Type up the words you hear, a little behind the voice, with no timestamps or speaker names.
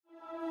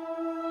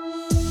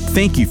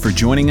Thank you for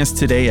joining us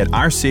today at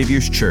Our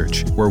Savior's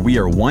Church, where we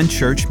are one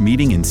church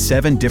meeting in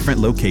 7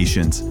 different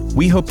locations.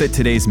 We hope that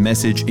today's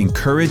message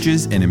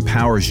encourages and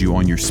empowers you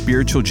on your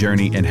spiritual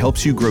journey and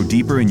helps you grow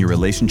deeper in your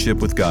relationship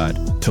with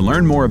God. To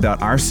learn more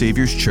about Our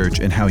Savior's Church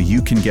and how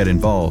you can get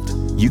involved,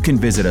 you can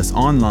visit us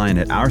online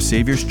at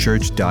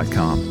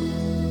oursaviourschurch.com.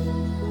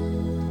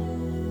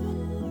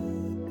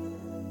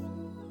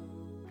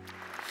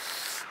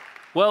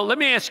 Well, let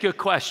me ask you a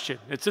question.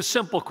 It's a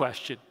simple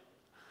question,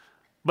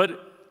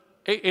 but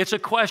it's a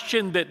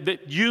question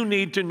that you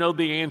need to know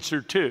the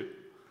answer to.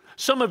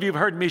 Some of you have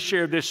heard me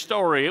share this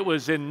story. It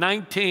was in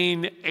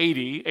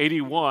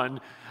 81.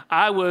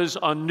 I was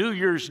on New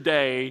Year's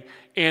Day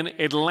in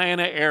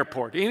Atlanta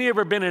Airport. Any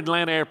ever been in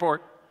Atlanta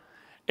Airport?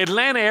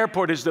 Atlanta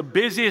Airport is the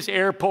busiest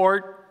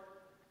airport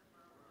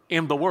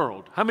in the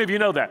world. How many of you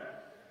know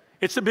that?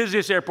 It's the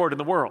busiest airport in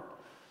the world.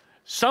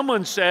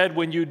 Someone said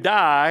when you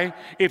die,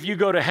 if you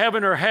go to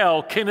heaven or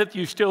hell, Kenneth,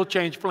 you still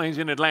change planes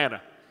in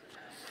Atlanta.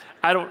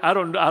 I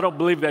don't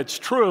believe that's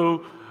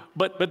true,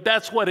 but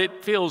that's what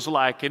it feels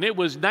like. And it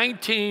was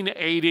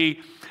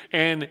 1980,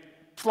 and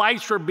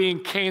flights were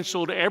being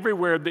canceled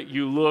everywhere that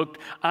you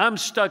looked. I'm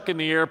stuck in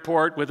the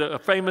airport with a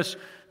famous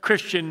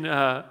Christian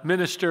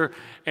minister,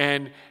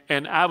 and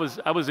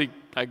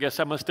I guess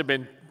I must have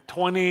been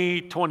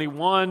 20,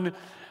 21,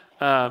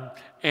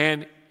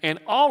 and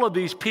all of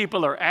these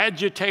people are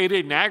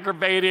agitated and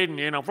aggravated,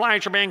 and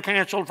flights are being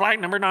canceled.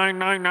 Flight number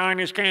 999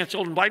 is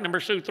canceled, and flight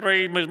number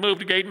 23 was moved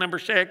to gate number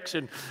 6,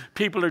 and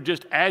people are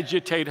just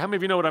agitated. How many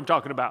of you know what I'm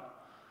talking about?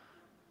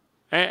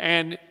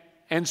 And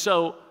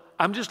so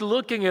I'm just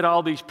looking at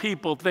all these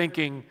people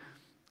thinking,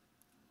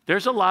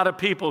 there's a lot of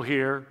people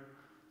here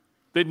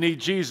that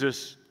need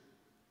Jesus,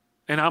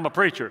 and I'm a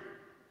preacher.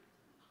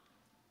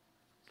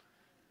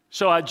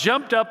 So I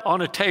jumped up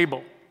on a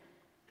table,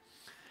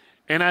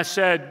 and I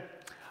said,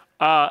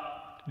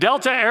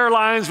 Delta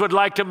Airlines would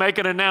like to make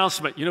an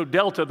announcement.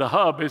 Delta, the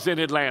hub, is in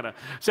Atlanta.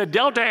 Said,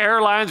 Delta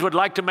Airlines would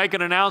like to make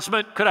an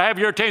announcement. Could I have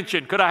your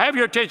attention? Could I have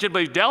your attention,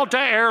 please? Delta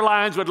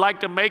Airlines would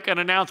like to make an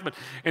announcement.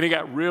 And it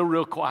got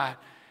real quiet.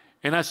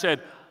 And I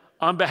said,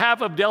 on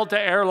behalf of Delta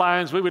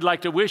Airlines, we would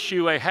like to wish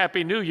you a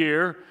Happy New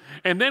Year.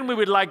 And then we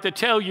would like to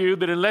tell you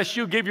that unless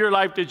you give your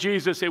life to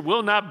Jesus, it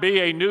will not be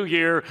a new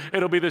year.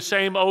 It'll be the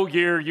same old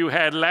year you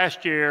had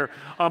last year.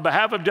 On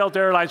behalf of Delta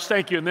Airlines,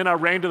 thank you. And then I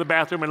ran to the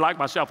bathroom and locked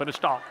myself in a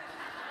stall.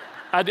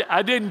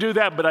 I didn't do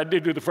that, but I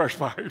did do the first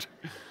part.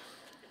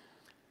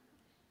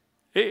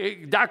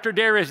 Dr.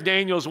 Darius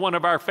Daniels, one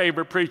of our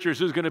favorite preachers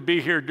who's going to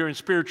be here during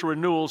Spiritual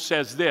Renewal,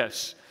 says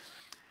this.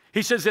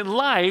 He says, in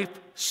life,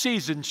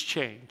 seasons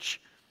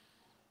change.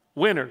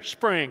 Winter,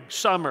 spring,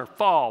 summer,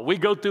 fall. We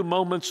go through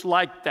moments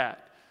like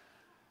that.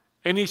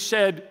 And he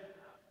said,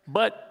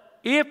 but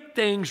if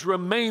things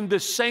remain the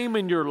same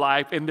in your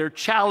life and they're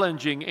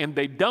challenging and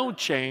they don't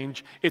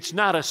change, it's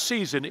not a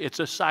season,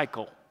 it's a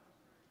cycle.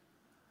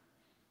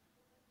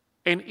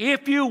 And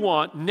if you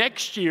want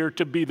next year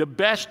to be the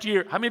best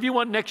year, how many of you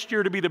want next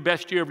year to be the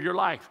best year of your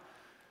life?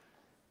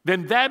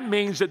 Then that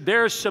means that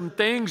there's some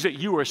things that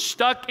you are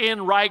stuck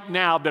in right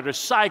now that are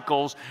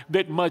cycles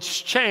that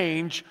must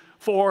change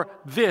for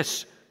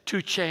this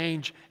to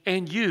change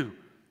and you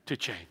to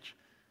change.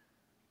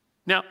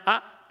 Now,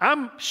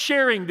 I'm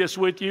sharing this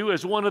with you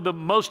as one of the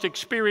most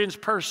experienced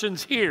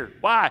persons here.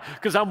 Why?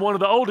 Because I'm one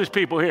of the oldest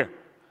people here.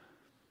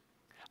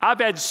 I've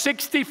had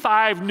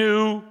 65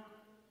 new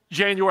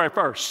January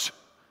 1st.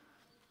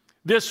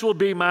 This will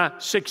be my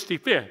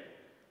 65th.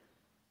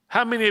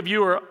 How many of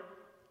you are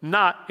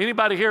not?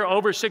 Anybody here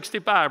over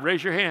 65?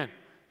 Raise your hand.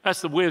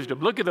 That's the wisdom.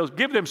 Look at those.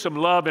 Give them some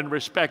love and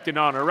respect and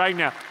honor right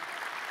now.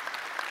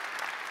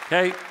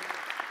 Okay?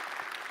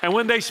 And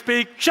when they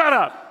speak, shut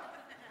up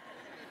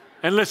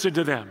and listen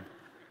to them.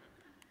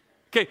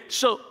 Okay,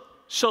 so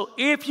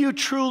if you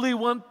truly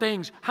want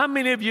things, how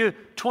many of you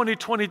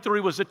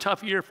 2023 was a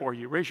tough year for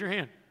you? Raise your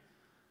hand.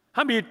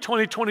 How many of you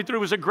 2023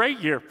 was a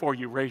great year for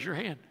you? Raise your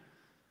hand.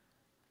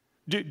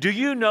 Do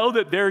you know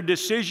that there are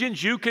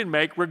decisions you can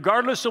make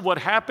regardless of what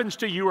happens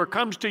to you or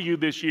comes to you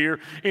this year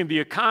in the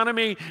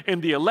economy, in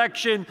the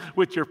election,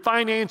 with your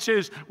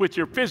finances, with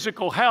your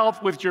physical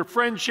health, with your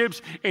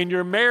friendships, in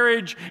your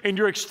marriage, in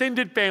your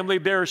extended family?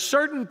 There are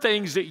certain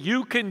things that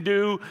you can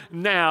do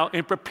now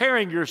in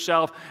preparing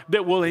yourself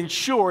that will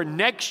ensure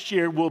next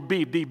year will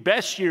be the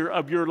best year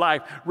of your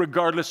life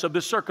regardless of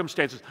the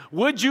circumstances.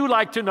 Would you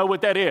like to know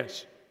what that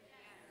is?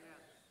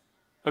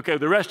 Okay,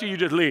 the rest of you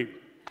just leave.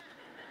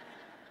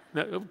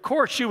 Now, of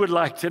course you would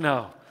like to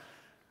know.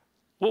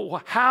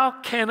 Well, how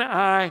can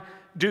I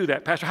do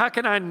that, Pastor? How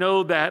can I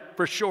know that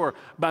for sure?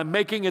 By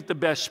making it the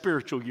best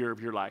spiritual year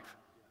of your life.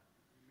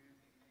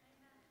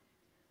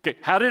 Okay,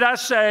 how did I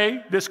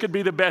say this could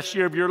be the best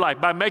year of your life?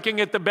 By making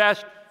it the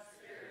best?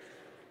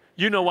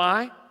 You know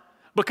why?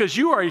 Because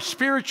you are a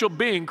spiritual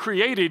being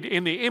created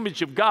in the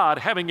image of God,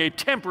 having a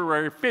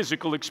temporary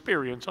physical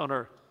experience on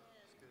earth.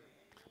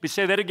 Let me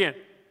say that again.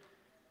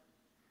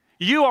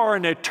 You are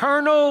an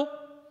eternal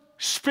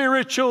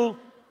spiritual,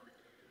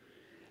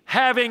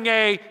 having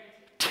a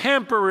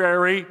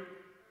temporary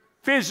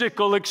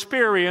physical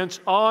experience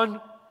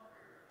on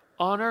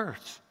on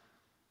earth.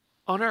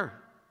 On earth.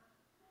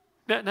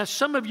 Now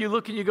some of you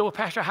look and you go, well,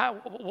 Pastor,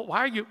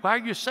 why are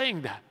you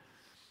saying that?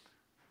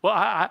 Well,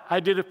 I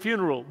did a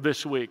funeral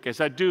this week,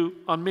 as I do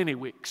on many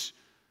weeks.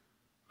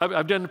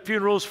 I've done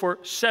funerals for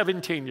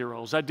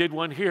 17-year-olds. I did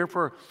one here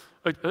for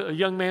a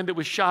young man that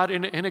was shot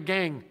in a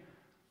gang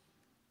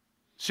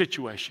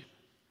situation.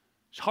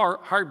 It's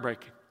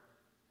heartbreaking.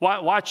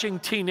 Watching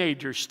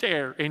teenagers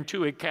stare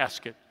into a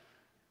casket.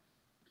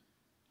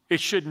 It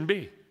shouldn't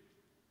be.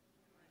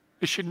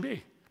 It shouldn't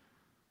be.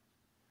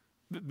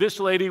 This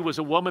lady was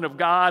a woman of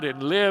God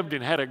and lived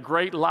and had a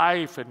great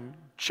life and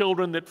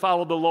children that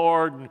followed the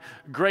Lord and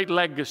great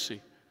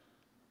legacy.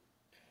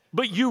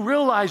 But you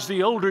realize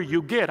the older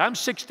you get, I'm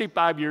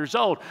 65 years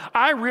old,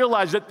 I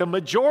realize that the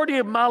majority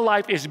of my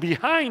life is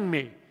behind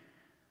me.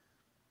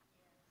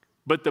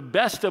 But the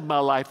best of my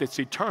life that's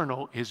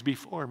eternal is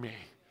before me.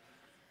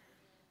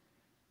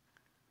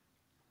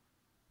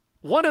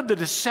 One of the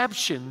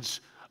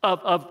deceptions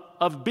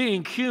of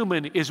being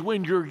human is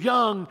when you're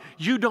young,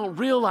 you don't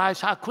realize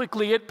how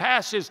quickly it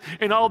passes.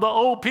 And all the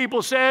old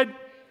people said,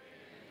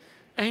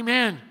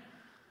 Amen.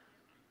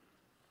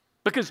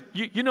 Because,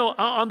 you know,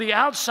 on the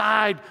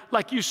outside,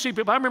 like you see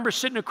people, I remember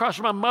sitting across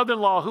from my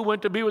mother-in-law who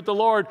went to be with the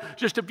Lord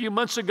just a few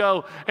months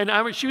ago, and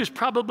she was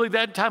probably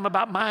that time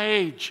about my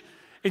age.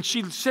 And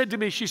she said to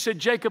me, she said,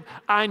 Jacob,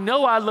 I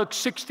know I look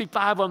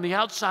 65 on the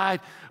outside,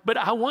 but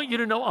I want you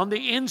to know on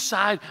the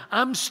inside,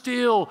 I'm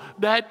still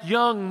that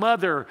young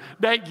mother,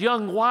 that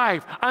young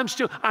wife.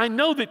 I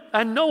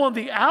know on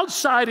the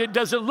outside it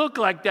doesn't look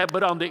like that,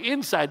 but on the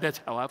inside,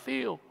 that's how I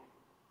feel.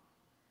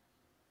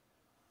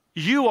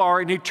 You are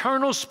an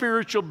eternal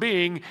spiritual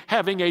being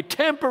having a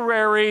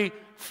temporary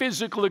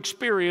physical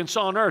experience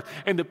on earth.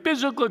 And the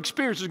physical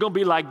experience is going to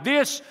be like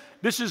this.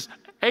 This is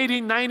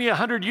 80, 90,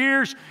 100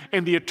 years,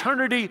 and the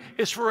eternity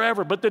is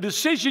forever. But the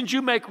decisions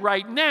you make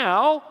right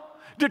now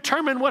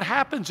determine what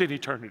happens in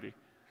eternity.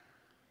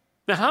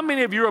 Now, how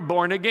many of you are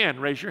born again?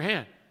 Raise your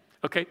hand.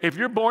 Okay, if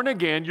you're born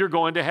again, you're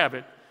going to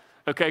heaven.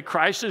 Okay,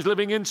 Christ is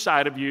living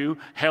inside of you.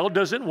 Hell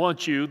doesn't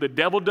want you. The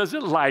devil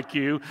doesn't like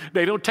you.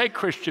 They don't take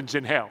Christians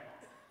in hell.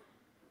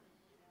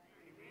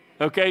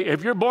 Okay,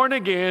 if you're born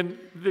again,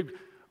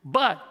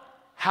 but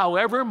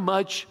however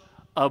much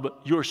of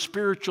your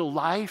spiritual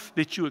life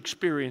that you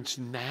experience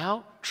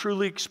now,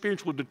 truly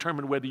experience, will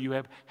determine whether you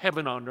have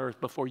heaven on earth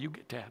before you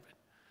get to heaven.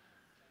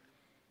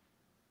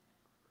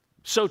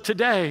 So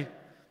today,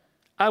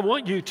 I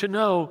want you to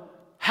know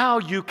how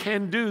you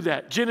can do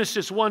that.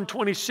 Genesis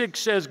 1:26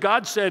 says,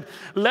 God said,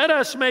 let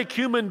us make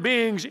human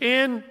beings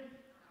in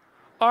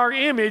our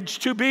image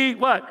to be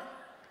what?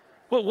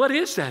 Well, what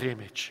is that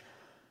image?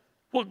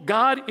 Well,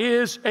 God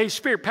is a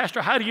spirit.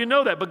 Pastor, how do you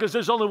know that? Because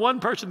there's only one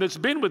person that's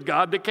been with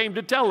God that came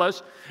to tell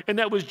us, and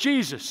that was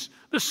Jesus,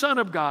 the Son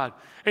of God.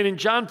 And in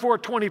John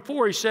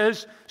 4:24, he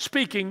says,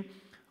 speaking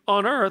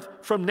on earth,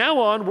 from now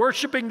on,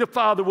 worshiping the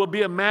Father won't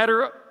be a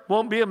matter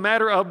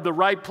of the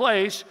right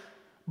place,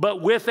 but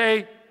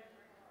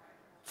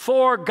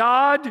for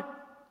God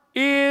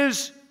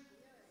is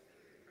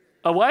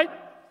a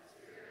what?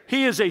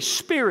 He is a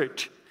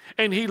spirit.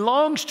 And he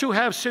longs to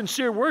have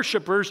sincere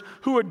worshipers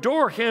who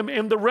adore him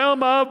in the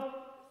realm of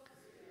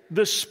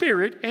the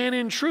Spirit and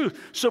in truth.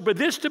 So for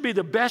this to be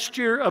the best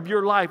year of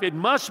your life, it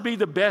must be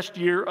the best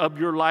year of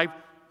your life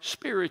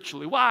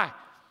spiritually. Why?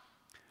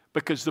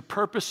 Because the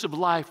purpose of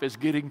life is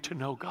getting to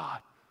know God.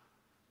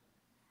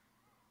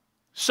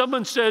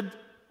 Someone said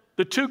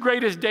the two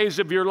greatest days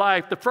of your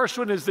life, the first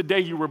one is the day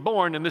you were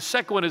born, and the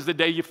second one is the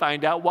day you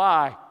find out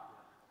why.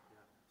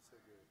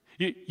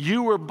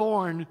 You were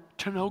born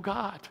to know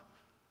God.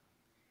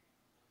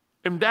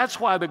 And that's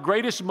why the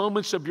greatest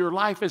moments of your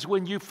life is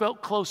when you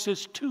felt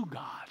closest to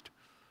God.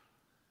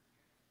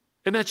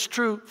 And that's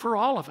true for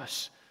all of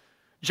us.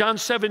 John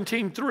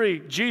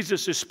 17:3,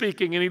 Jesus is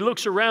speaking, and he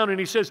looks around and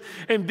he says,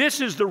 and this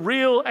is the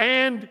real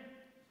and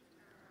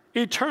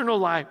eternal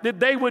life, that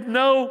they would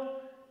know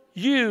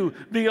you,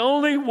 the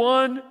only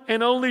one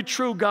and only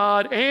true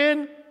God,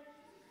 and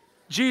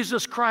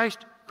Jesus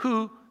Christ,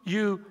 who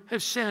you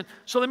have sent.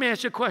 So let me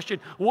ask you a question.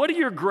 What are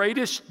your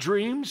greatest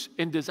dreams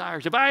and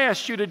desires? If I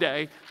asked you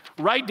today,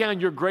 write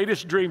down your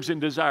greatest dreams and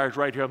desires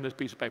right here on this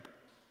piece of paper.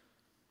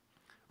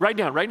 Write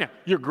down, right now.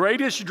 Your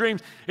greatest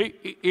dreams.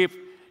 If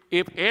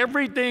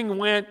everything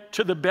went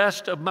to the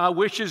best of my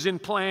wishes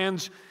and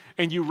plans,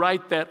 and you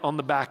write that on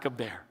the back of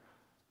there.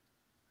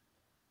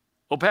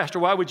 Well, Pastor,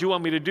 why would you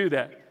want me to do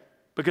that?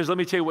 Because let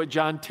me tell you what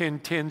John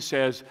 10:10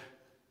 says.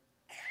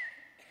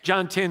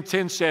 John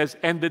 10:10 says,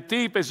 and the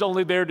thief is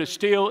only there to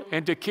steal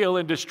and to kill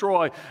and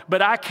destroy.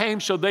 But I came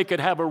so they could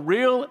have a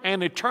real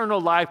and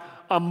eternal life,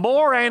 a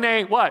more and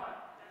a what?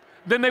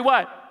 Then they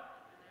what?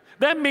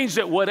 That means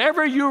that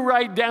whatever you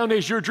write down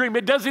as your dream,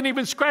 it doesn't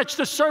even scratch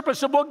the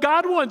surface of what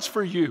God wants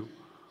for you.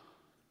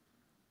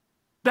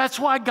 That's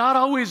why God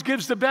always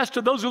gives the best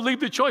to those who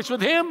leave the choice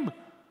with him.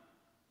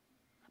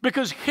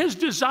 Because his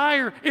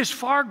desire is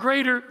far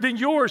greater than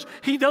yours.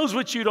 He knows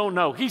what you don't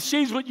know. He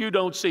sees what you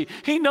don't see.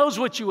 He knows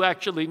what you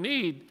actually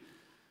need.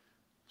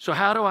 So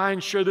how do I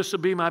ensure this will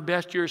be my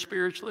best year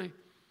spiritually?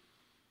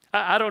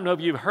 I don't know if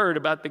you've heard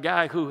about the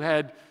guy who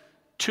had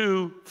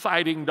 2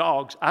 fighting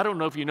dogs. I don't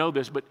know if you know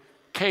this, but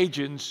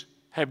Cajuns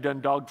have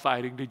done dog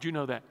fighting. Did you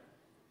know that?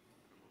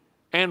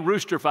 And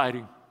rooster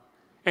fighting.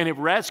 And if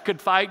rats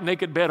could fight and they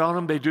could bet on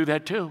them, they do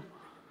that too.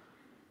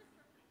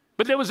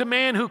 But there was a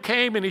man who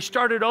came and he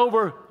started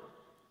over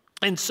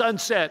in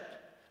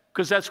Sunset,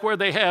 because that's where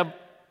they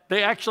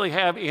actually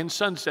have in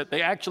Sunset,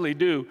 they actually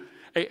do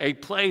a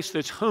place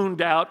that's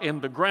hewn out in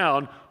the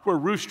ground where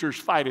roosters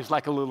fight. It's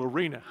like a little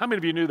arena. How many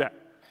of you knew that?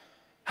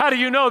 How do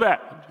you know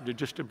that?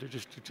 Just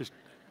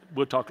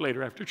we'll talk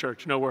later after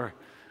church. No worry.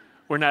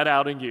 We're not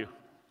outing you.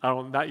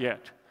 Not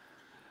yet.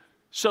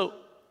 So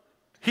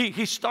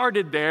he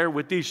started there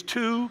with these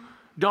 2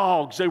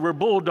 dogs. They were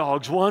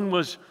bulldogs. One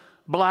was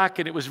black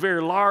and it was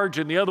very large,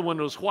 and the other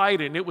one was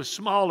white and it was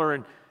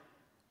smaller.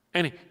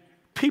 And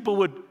people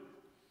would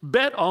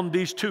bet on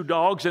these 2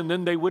 dogs and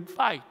then they would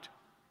fight.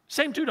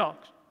 Same 2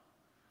 dogs.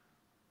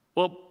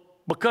 Well,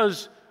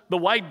 because the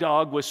white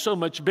dog was so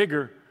much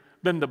bigger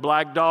than the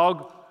black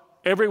dog,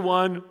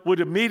 everyone would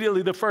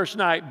immediately the first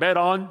night bet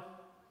on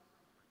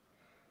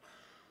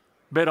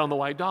the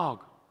white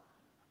dog.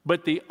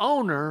 But the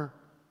owner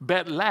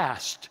bet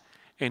last,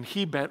 and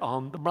he bet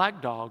on the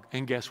black dog,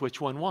 and guess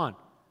which one won?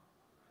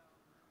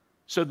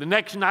 So the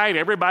next night,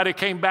 everybody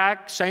came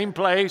back, same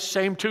place,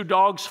 same 2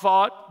 dogs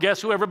fought.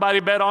 Guess who everybody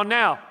bet on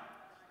now?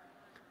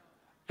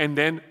 And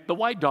then the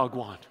white dog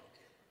won.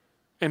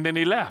 And then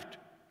he left.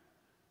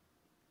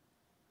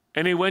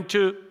 And he went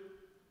to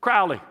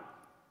Crowley.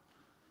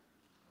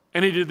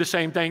 And he did the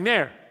same thing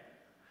there.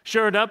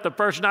 Sure enough, the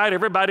first night,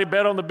 everybody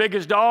bet on the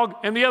biggest dog,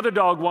 and the other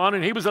dog won,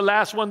 and he was the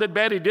last one that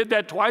bet. He did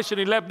that twice, and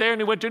he left there, and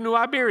he went to New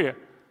Iberia.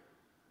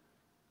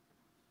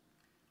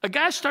 A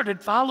guy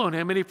started following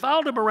him, and he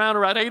followed him around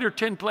 8 or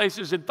 10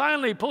 places, and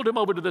finally he pulled him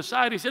over to the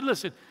side. He said,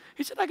 listen,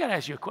 he said, I got to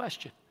ask you a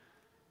question.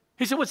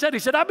 He said, what's that? He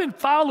said, I've been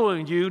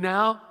following you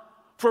now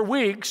for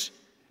weeks,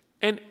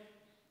 and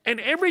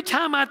every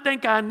time I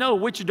think I know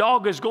which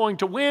dog is going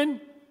to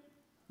win,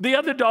 the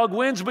other dog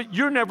wins, but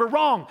you're never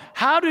wrong.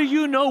 How do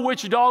you know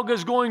which dog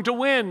is going to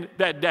win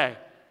that day?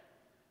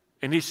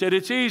 And he said,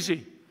 it's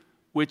easy.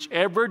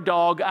 Whichever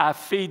dog I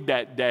feed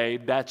that day,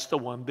 that's the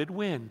one that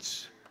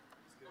wins.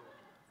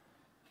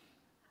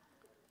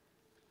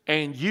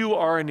 And you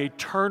are an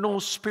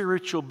eternal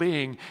spiritual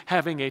being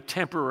having a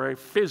temporary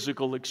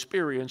physical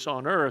experience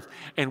on earth.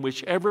 And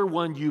whichever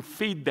one you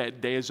feed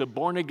that day as a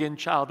born-again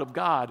child of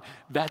God,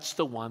 that's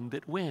the one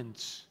that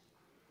wins.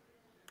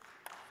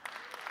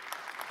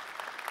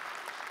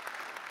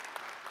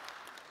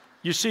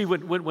 You see,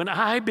 when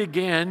I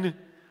began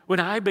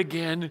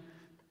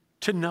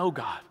to know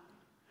God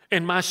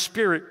and my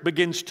spirit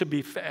begins to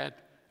be fed,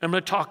 I'm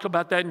going to talk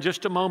about that in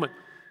just a moment,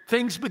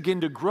 things begin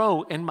to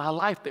grow in my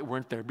life that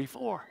weren't there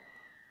before.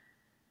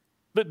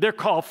 But they're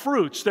called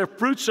fruits. They're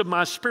fruits of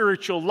my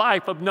spiritual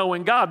life of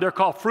knowing God. They're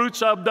called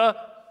fruits of the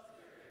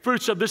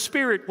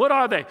Spirit. What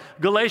are they?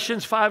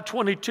 Galatians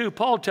 5:22,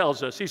 Paul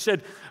tells us. He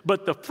said,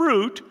 but the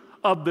fruit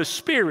of the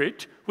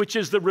Spirit, which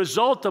is the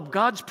result of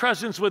God's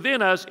presence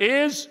within us,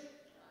 is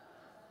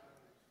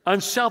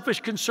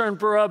unselfish concern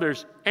for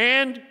others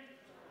and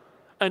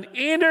an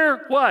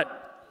inner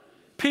what?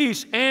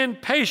 Peace and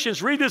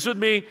patience. Read this with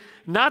me.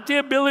 Not the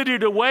ability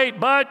to wait,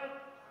 but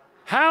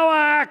how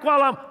I act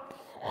while I'm...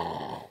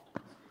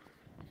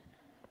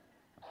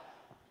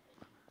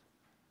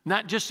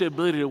 Not just the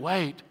ability to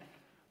wait,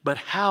 but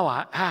how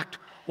I act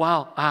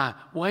while I'm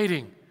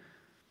waiting.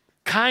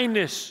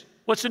 Kindness.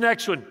 What's the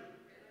next one?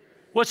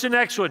 What's the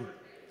next one?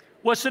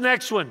 What's the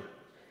next one?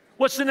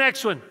 What's the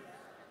next one?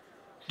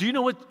 Do you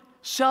know what?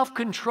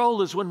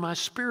 Self-control is when my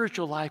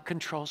spiritual life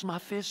controls my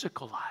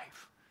physical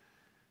life.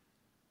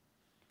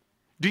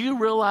 Do you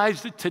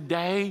realize that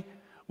today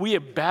we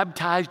have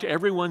baptized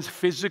everyone's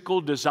physical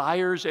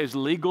desires as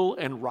legal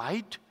and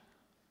right?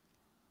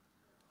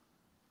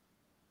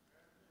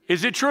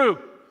 Is it true?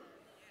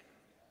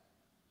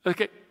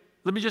 Okay,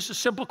 let me just a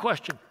simple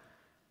question.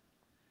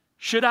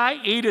 Should I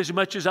eat as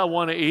much as I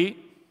want to eat?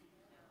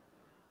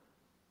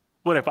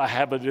 What if I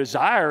have a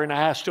desire and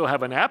I still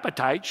have an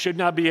appetite?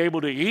 Shouldn't I be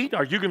able to eat?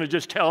 Are you going to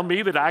just tell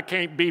me that I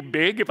can't be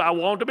big if I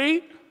want to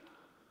be?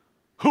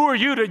 Who are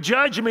you to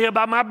judge me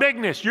about my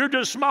bigness? You're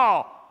just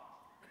small.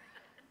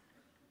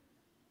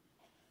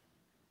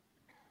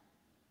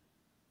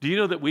 Do you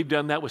know that we've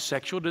done that with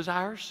sexual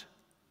desires?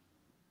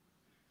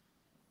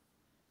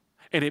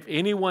 And if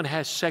anyone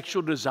has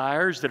sexual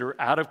desires that are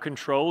out of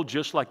control,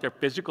 just like their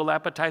physical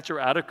appetites are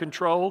out of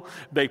control,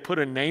 they put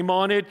a name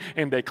on it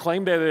and they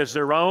claim that as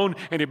their own,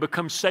 and it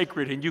becomes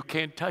sacred and you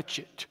can't touch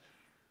it.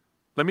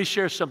 Let me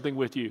share something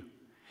with you.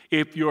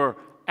 If your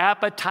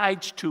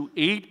appetites to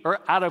eat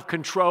are out of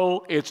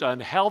control, it's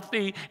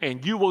unhealthy,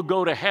 and you will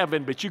go to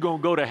heaven, but you're going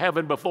to go to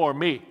heaven before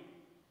me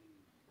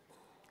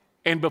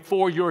and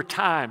before your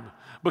time,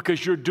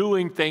 because you're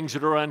doing things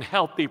that are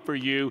unhealthy for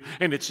you,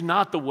 and it's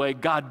not the way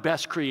God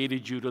best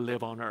created you to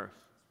live on earth.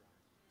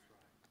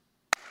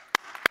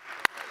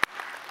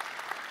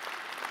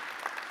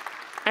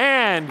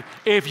 And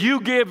if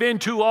you give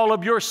into all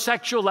of your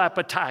sexual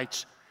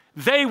appetites,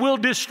 they will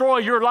destroy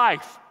your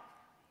life.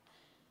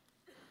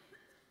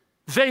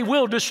 They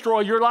will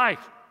destroy your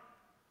life.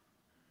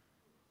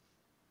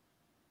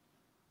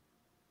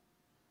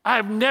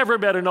 I've never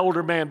met an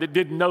older man that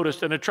didn't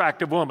notice an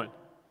attractive woman.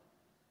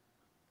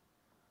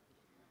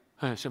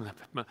 Honey,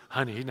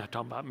 he's not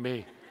talking about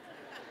me.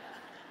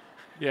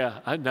 Yeah,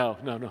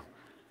 no.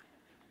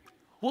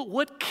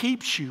 What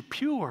keeps you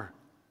pure?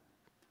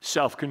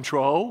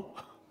 Self-control.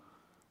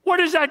 Where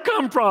does that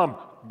come from?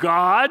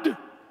 God.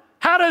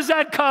 How does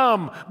that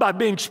come? By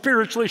being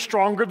spiritually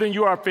stronger than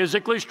you are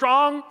physically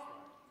strong?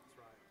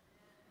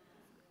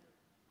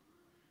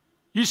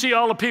 You see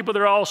all the people that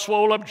are all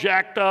swole up,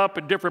 jacked up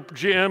at different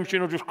gyms,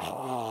 just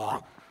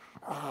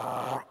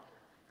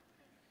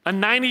a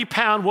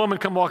 90-pound woman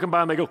come walking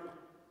by and they go,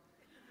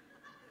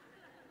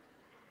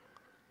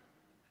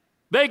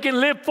 they can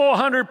lift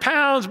 400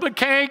 pounds but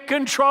can't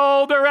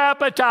control their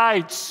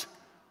appetites.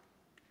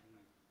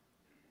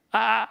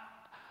 I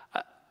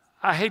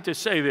hate to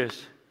say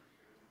this,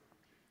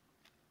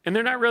 and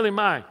they're not really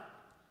mine,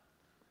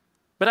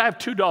 but I have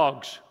 2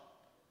 dogs.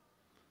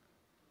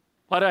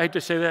 Why do I hate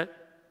to say that?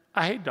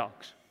 I hate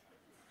dogs.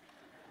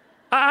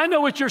 I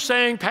know what you're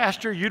saying,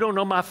 Pastor. You don't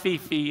know my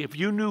Fifi. If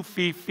you knew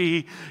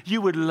Fifi,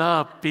 you would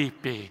love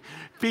Fifi.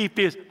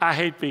 I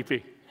hate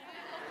Fifi.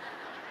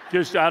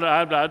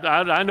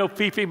 I know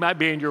Fifi might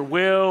be in your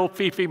will.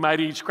 Fifi might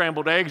eat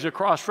scrambled eggs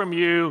across from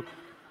you.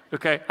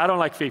 Okay, I don't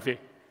like Fifi.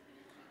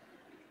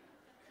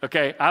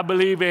 Okay, I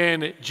believe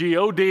in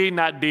G-O-D,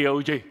 not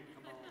D-O-G.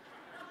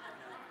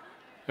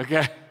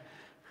 Okay?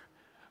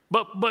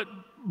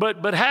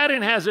 But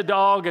Haddon has a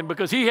dog, and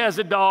because he has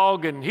a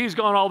dog and he's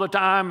gone all the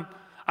time,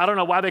 I don't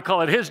know why they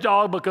call it his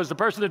dog, because the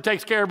person that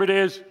takes care of it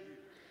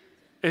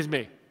is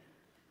me.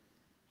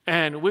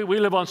 And we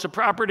live on some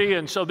property,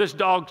 and so this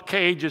dog's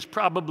cage is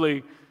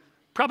probably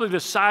the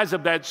size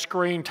of that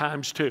screen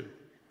times 2.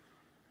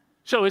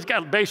 So it's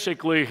got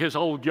basically his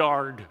whole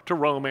yard to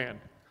roam in.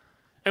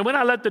 And when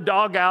I let the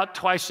dog out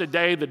twice a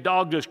day, the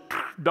dog just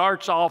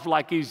darts off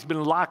like he's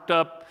been locked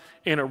up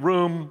in a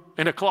room,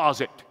 in a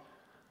closet.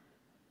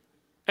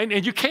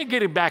 And you can't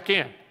get him back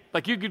in.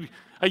 Like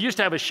I used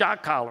to have a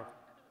shock collar.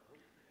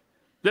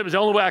 That was the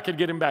only way I could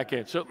get him back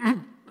in. So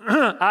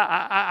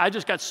I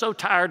just got so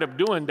tired of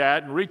doing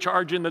that and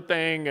recharging the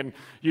thing, and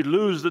you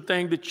lose the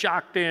thing that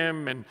shocked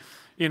him. And,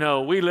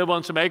 we live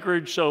on some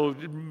acreage, so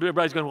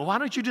everybody's going, well, why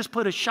don't you just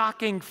put a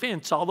shocking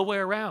fence all the way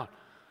around?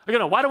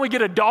 Why don't we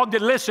get a dog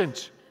that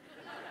listens?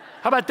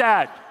 How about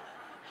that?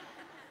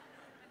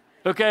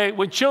 Okay,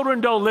 when children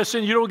don't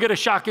listen, you don't get a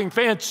shocking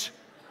fence.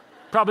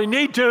 Probably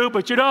need to,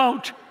 but you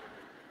don't.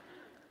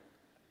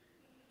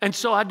 And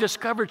so I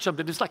discovered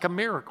something. It's like a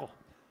miracle.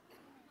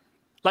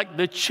 Like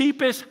the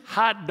cheapest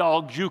hot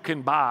dogs you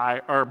can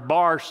buy are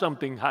bar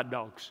something hot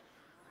dogs.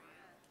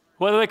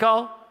 What are they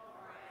called?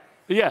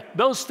 Yeah,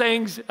 those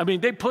things,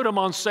 they put them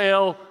on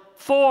sale,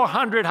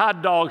 400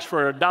 hot dogs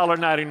for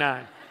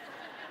 $1.99.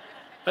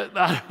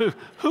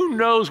 Who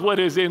knows what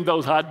is in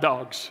those hot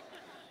dogs?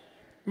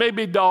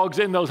 Maybe dogs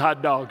in those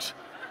hot dogs.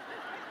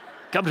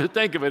 Come to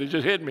think of it, it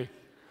just hit me.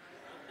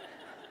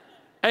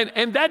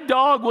 And that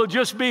dog will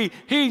just be,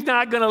 he's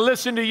not going to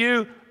listen to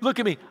you. Look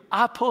at me.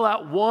 I pull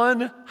out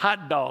one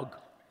hot dog.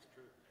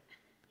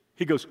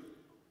 He goes.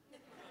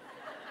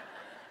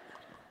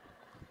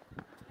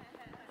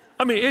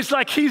 It's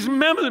like he's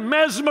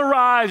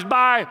mesmerized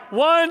by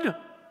one.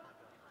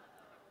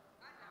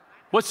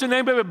 What's the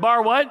name of it?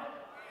 Bar what?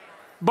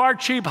 Bar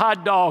cheap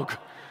hot dog.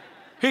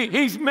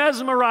 He's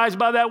mesmerized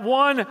by that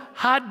one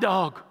hot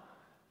dog.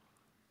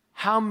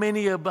 How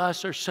many of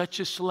us are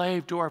such a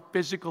slave to our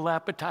physical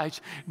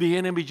appetites, the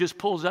enemy just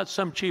pulls out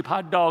some cheap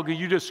hot dog and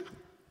you just...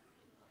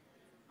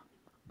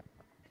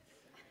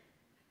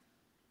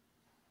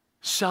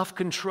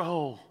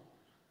 Self-control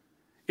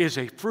is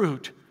a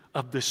fruit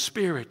of the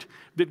Spirit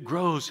that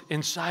grows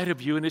inside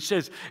of you. And it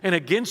says, and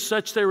against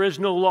such there is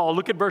no law.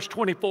 Look at verse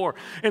 24.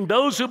 And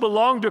those who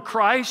belong to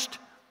Christ,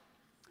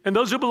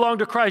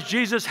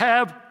 Jesus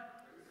have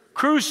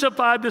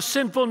crucified the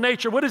sinful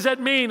nature. What does that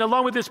mean?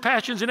 Along with his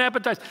passions and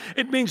appetites.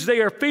 It means they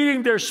are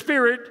feeding their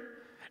spirit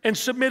and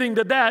submitting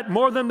to that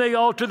more than they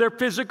ought to their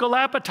physical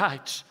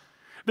appetites.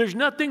 There's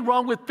nothing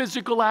wrong with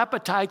physical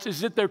appetites,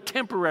 is that they're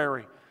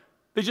temporary.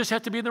 They just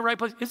have to be in the right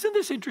place. Isn't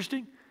this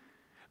interesting?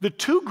 The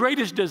 2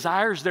 greatest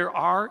desires there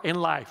are in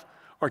life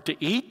are to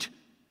eat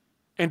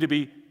and to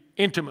be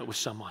intimate with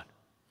someone.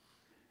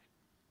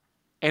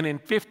 And in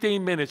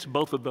 15 minutes,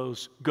 both of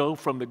those go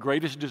from the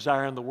greatest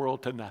desire in the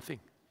world to nothing.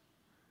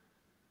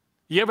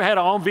 You ever had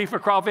an envie for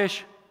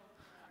crawfish?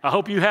 I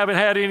hope you haven't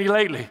had any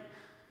lately.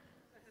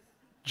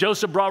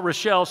 Joseph brought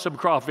Rochelle some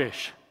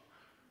crawfish.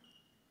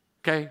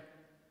 Okay?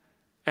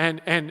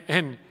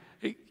 And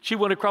she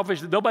wanted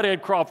crawfish. Nobody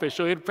had crawfish,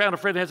 so he found a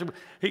friend that had some.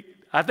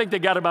 I think they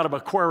got them out of an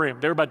aquarium.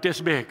 They were about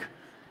this big.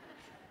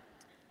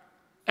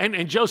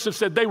 And Joseph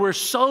said they were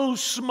so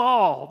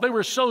small. They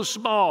were so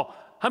small.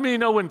 How many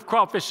know when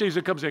crawfish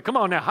season comes in? Come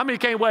on now. How many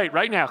can't wait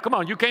right now? Come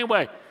on, you can't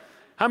wait.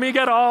 How many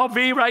got all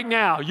V right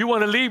now? You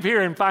want to leave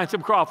here and find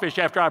some crawfish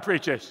after I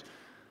preach this?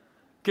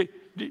 Okay.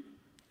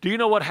 Do you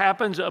know what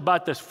happens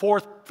about this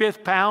 4th,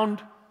 5th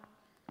pound?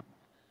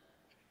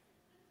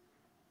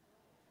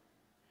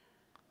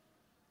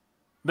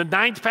 The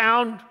 9th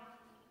pound,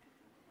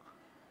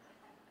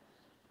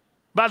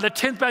 by the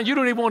 10th pound, you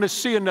don't even want to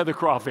see another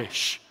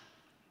crawfish.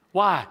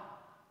 Why?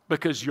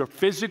 Because your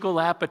physical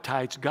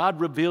appetites, God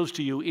reveals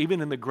to you,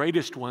 even in the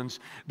greatest ones,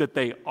 that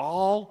they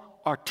all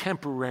are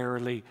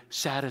temporarily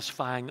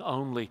satisfying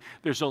only.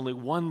 There's only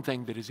one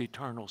thing that is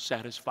eternal,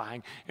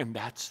 satisfying, and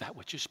that's that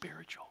which is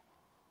spiritual.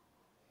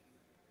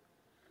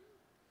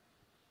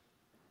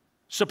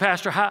 So,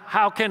 Pastor,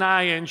 how can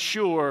I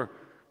ensure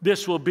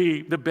this will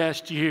be the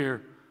best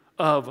year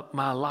of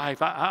my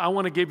life? I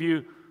want to give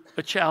you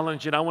a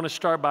challenge, and I want to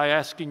start by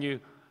asking you,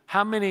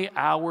 how many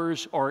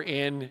hours are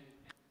in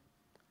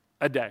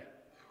a day?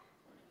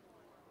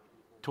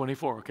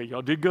 24. Okay,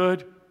 y'all did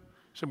good.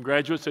 Some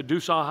graduates at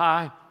Doosan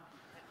High.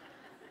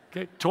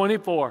 Okay,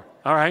 24.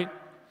 All right.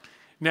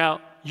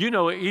 Now, you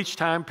know, each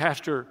time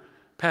Pastor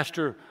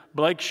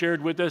Blake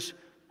shared with us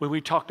when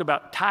we talked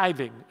about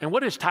tithing. And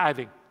what is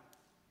tithing?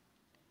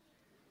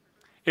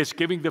 It's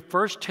giving the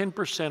first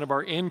 10% of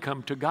our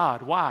income to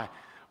God. Why?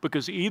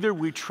 Because either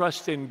we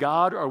trust in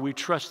God or we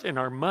trust in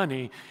our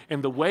money,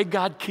 and the way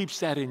God keeps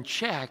that in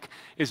check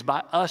is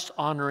by us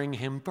honoring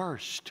Him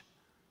first.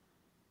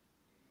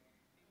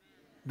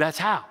 That's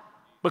how.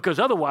 Because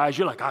otherwise,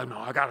 you're like, oh no,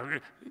 I got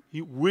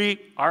to.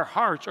 Our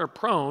hearts are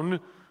prone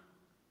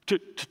to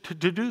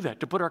do that,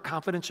 to put our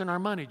confidence in our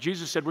money.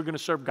 Jesus said we're going to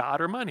serve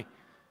God or money.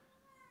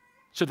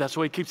 So that's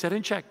why He keeps that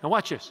in check. Now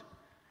watch this.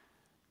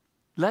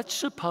 Let's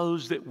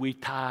suppose that we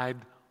tithe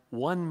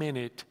 1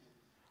 minute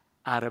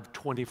out of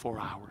 24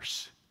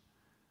 hours.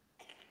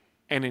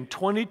 And in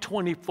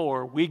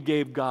 2024, we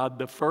gave God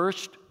the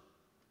first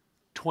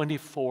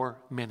 24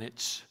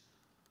 minutes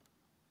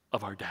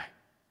of our day.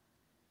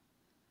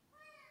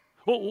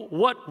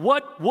 What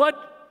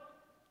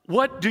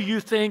do you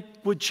think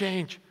would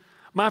change?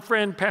 My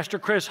friend, Pastor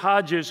Chris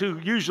Hodges, who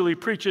usually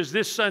preaches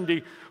this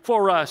Sunday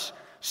for us,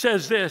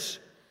 says this: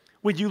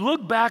 when you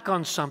look back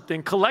on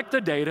something, collect the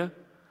data,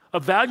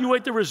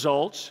 evaluate the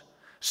results,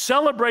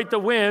 celebrate the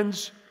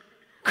wins,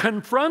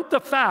 confront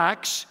the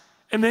facts,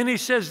 and then he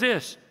says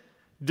this: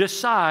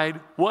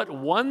 decide what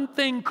one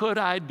thing could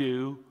I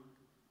do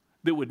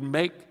that would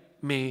make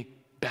me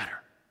better.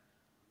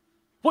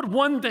 What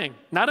one thing,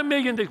 not a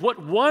million things, what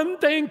one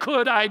thing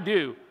could I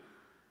do?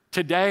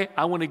 Today,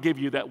 I want to give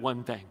you that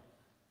one thing.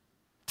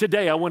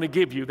 Today, I want to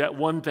give you that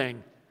one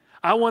thing.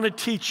 I want to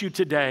teach you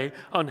today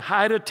on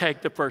how to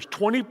take the first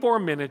 24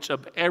 minutes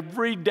of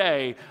every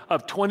day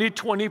of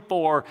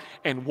 2024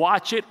 and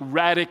watch it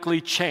radically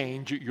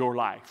change your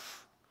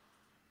life.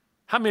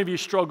 How many of you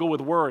struggle with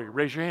worry?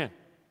 Raise your hand.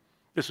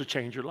 This will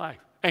change your life.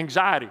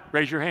 Anxiety,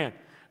 raise your hand.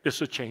 This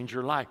will change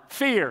your life.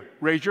 Fear,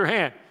 raise your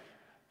hand.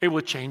 It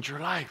will change your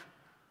life.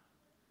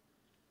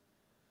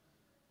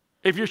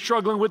 If you're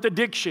struggling with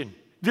addiction,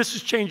 this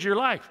has changed your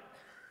life.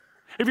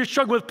 If you're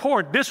struggling with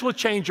porn, this will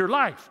change your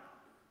life.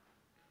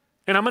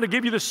 And I'm going to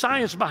give you the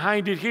science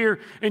behind it here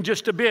in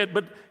just a bit,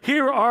 but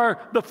here are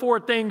the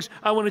 4 things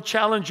I want to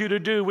challenge you to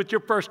do with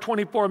your first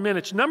 24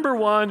 minutes. Number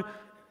 1,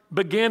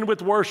 begin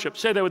with worship.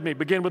 Say that with me,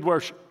 begin with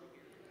worship.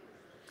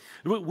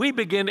 We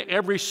begin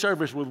every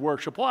service with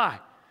worship. Why?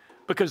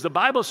 Because the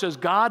Bible says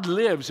God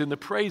lives in the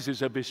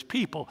praises of His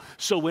people.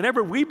 So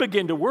whenever we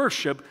begin to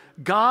worship,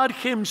 God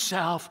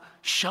Himself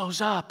shows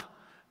up.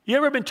 You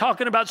ever been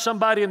talking about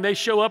somebody and they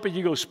show up and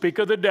you go, speak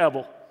of the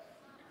devil?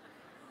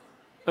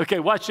 Okay,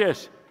 watch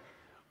this.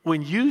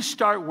 When you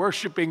start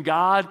worshiping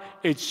God,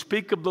 it's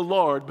speak of the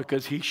Lord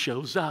because He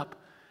shows up.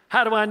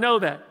 How do I know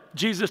that?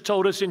 Jesus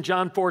told us in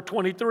John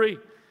 4:23.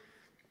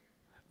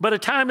 But a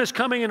time is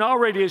coming and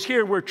already is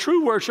here where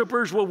true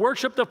worshipers will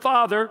worship the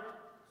Father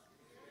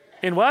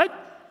in what?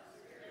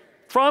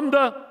 From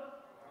the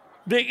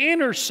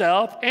inner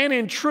self and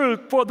in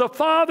truth, for the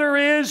Father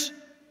is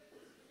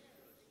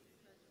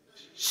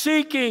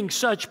seeking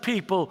such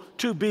people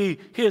to be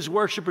His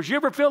worshipers. You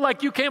ever feel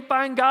like you can't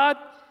find God?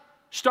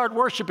 Start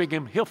worshiping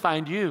Him. He'll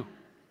find you.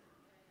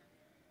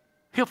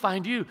 He'll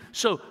find you.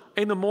 So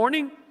in the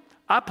morning,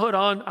 I put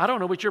on, I don't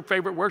know what your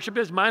favorite worship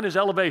is. Mine is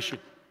Elevation.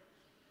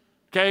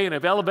 Okay, and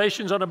if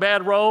Elevation's on a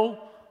bad roll,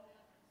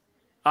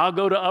 I'll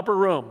go to Upper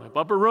Room. If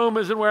Upper Room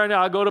isn't where I know,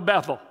 I'll go to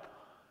Bethel.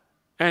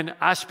 And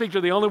I speak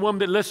to the only woman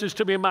that listens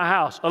to me in my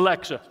house,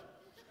 Alexa.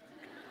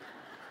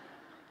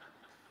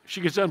 She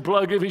gets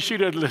unplugged if she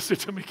doesn't listen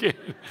to me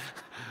again.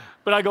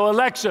 But I go,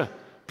 Alexa,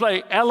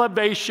 play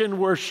Elevation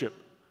Worship.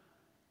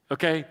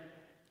 Okay?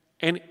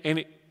 And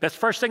that's the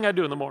first thing I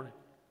do in the morning.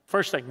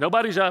 First thing.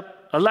 Nobody's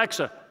up.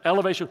 Alexa,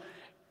 Elevation.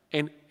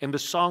 And the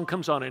song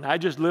comes on, and I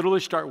just literally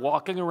start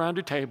walking around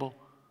a table.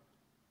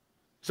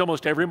 It's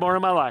almost every morning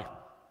of my life.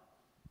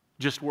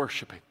 Just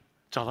worshiping.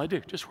 That's all I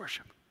do. Just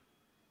worship.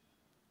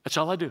 That's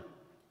all I do.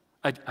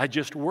 I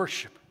just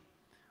worship.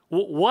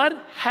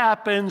 What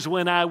happens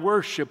when I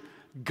worship?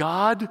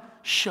 God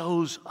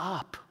shows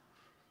up.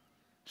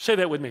 Say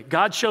that with me.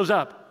 God shows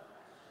up.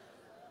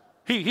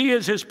 He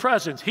is His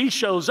presence. He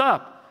shows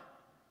up.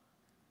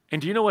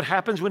 And do you know what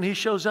happens when He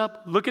shows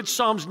up? Look at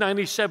Psalms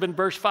 97,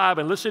 verse 5,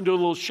 and listen to a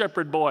little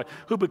shepherd boy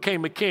who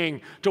became a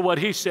king to what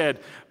he said.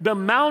 The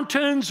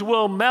mountains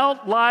will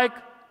melt like,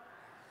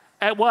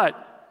 at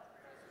what?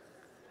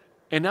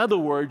 In other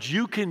words,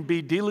 you can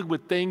be dealing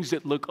with things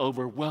that look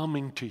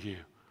overwhelming to you.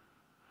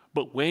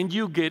 But when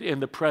you get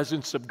in the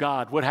presence of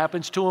God, what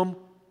happens to them?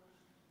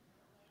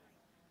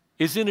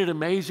 Isn't it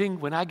amazing?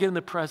 When I get in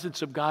the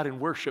presence of God and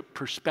worship,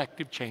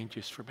 perspective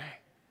changes for me.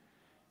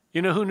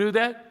 You know who knew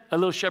that? A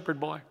little shepherd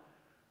boy.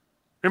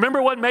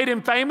 Remember what made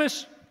him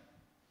famous?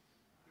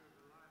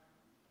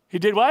 He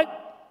did what?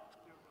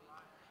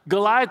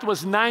 Goliath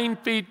was 9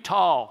 feet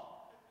tall.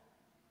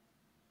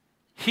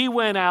 He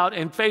went out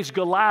and faced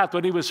Goliath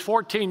when he was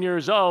 14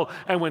 years old.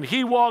 And when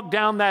he walked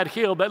down that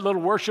hill, that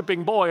little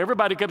worshiping boy,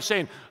 everybody kept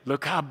saying,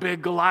 look how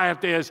big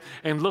Goliath is,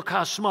 and look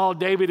how small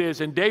David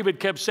is. And David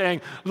kept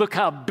saying, look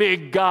how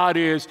big God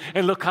is,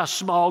 and look how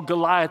small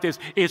Goliath is.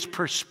 It's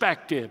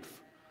perspective.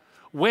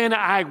 When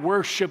I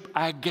worship,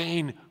 I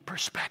gain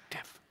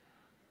perspective.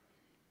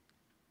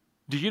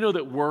 Do you know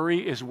that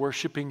worry is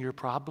worshiping your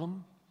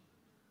problem?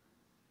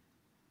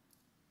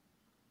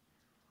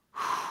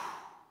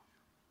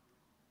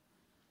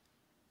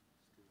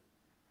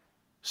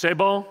 C'est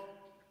bon?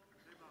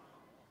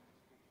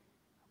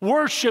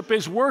 Worship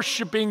is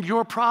worshiping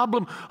your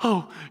problem.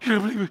 Oh,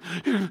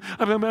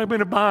 I'm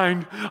in a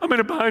bind. I'm in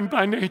a bind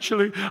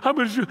financially.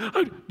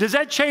 Does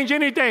that change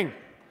anything?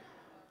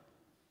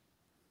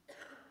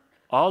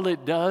 All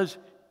it does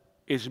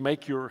is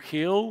make your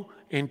hill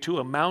into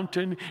a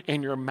mountain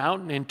and your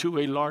mountain into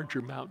a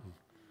larger mountain.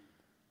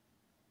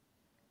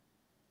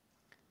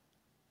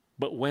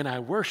 But when I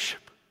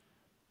worship,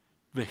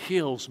 the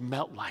hills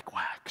melt like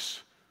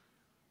wax.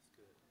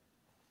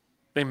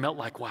 They melt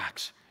like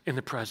wax in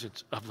the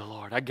presence of the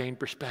Lord. I gain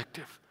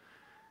perspective.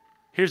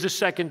 Here's the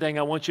second thing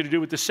I want you to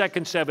do with the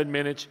second 7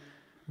 minutes.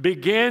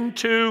 Begin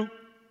to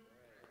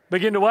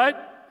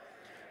what?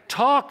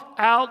 Talk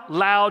out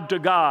loud to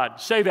God.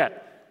 Say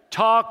that.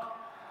 Talk.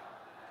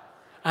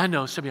 I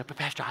know some of you, but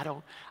Pastor, I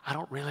don't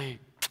really,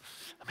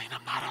 I'm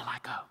not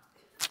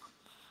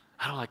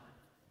I don't like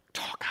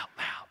talk out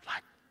loud.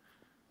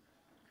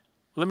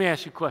 Let me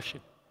ask you a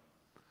question.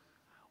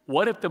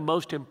 What if the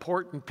most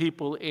important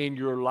people in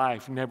your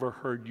life never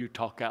heard you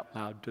talk out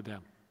loud to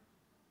them?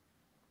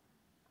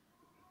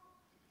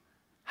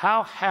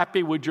 How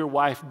happy would your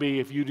wife be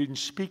if you didn't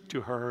speak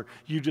to her,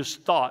 you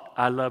just thought,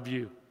 I love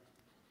you?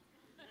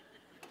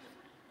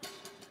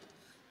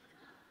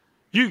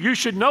 You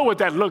should know what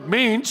that look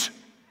means.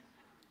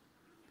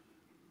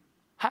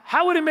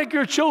 How would it make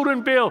your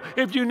children feel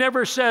if you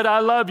never said, I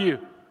love you?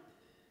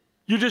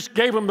 You just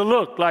gave them the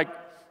look like,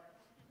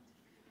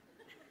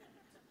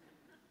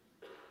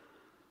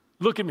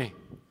 look at me.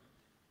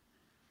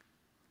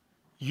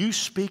 You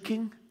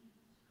speaking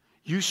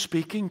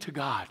to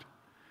God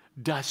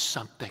does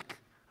something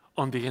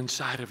on the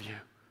inside of you.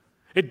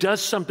 It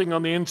does something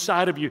on the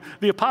inside of you.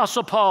 The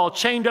Apostle Paul,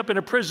 chained up in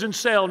a prison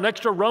cell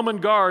next to a Roman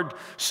guard,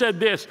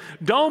 said this,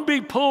 don't be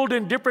pulled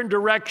in different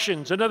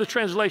directions. Another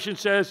translation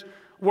says,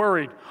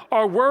 worried.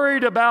 Or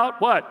worried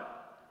about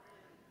what?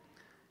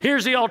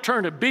 Here's the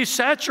alternative. Be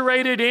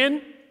saturated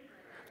in,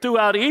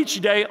 throughout each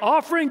day,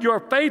 offering your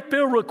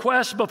faith-filled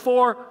requests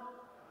before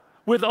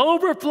with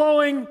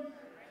overflowing,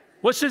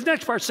 what's his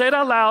next part? Say it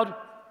out loud.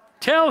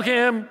 Tell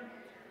him,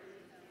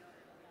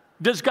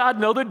 does God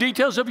know the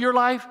details of your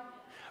life?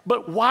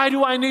 But why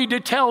do I need to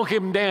tell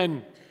him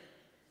then?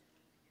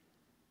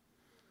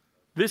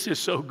 This is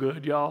so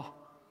good, y'all.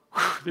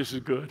 This is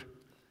good.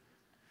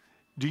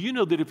 Do you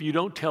know that if you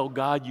don't tell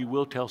God, you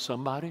will tell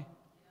somebody?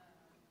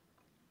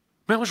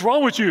 Man, what's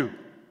wrong with you?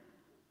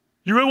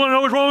 You really want to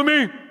know what's wrong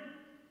with me?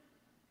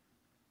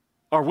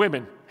 Or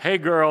women, hey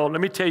girl, let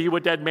me tell you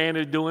what that man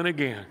is doing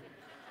again.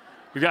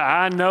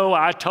 I know,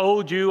 I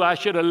told you I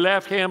should have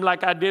left him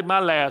like I did my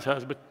last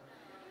husband.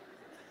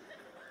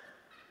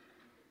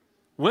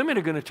 Women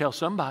are going to tell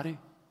somebody.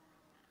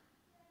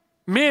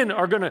 Men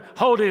are going to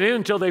hold it in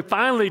until they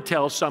finally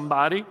tell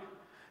somebody.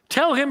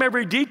 Tell him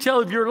every detail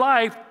of your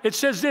life. It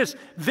says this,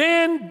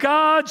 then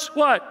God's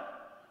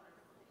what?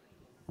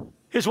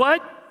 His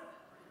what?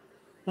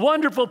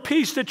 Wonderful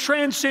peace that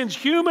transcends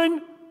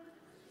human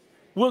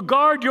will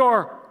guard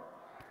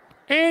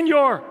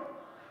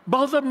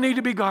both of them need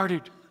to be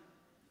guarded.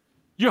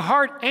 Your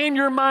heart and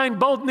your mind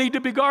both need to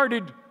be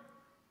guarded.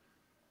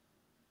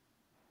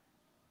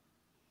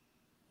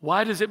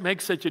 Why does it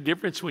make such a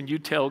difference when you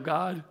tell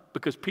God?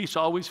 Because peace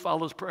always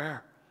follows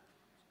prayer.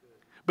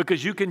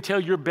 Because you can tell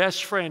your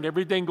best friend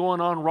everything going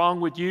on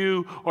wrong with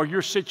you or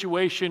your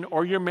situation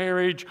or your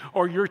marriage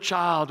or your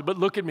child. But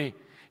look at me.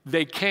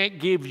 They can't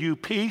give you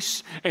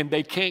peace and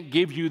they can't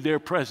give you their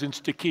presence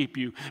to keep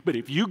you. But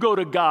if you go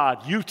to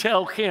God, you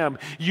tell him,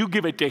 you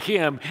give it to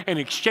him, in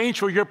exchange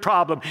for your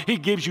problem, he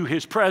gives you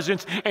his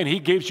presence and he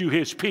gives you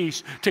his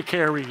peace to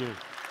carry you.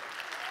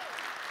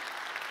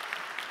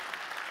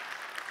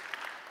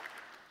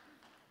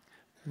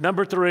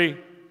 Number 3,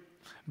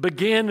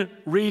 begin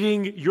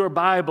reading your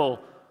Bible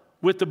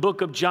with the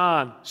book of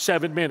John,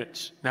 7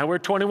 minutes. Now we're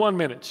 21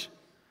 minutes.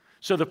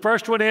 So the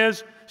first one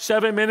is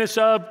 7 minutes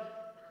of?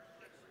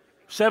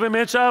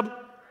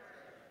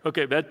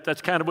 Okay,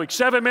 that's kind of weak.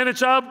 7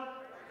 minutes of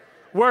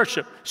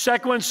worship.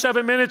 Second one,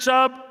 7 minutes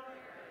of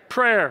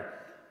prayer.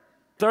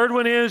 Third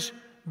one is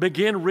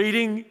begin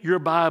reading your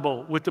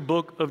Bible with the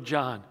book of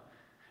John.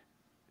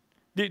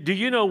 Do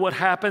you know what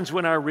happens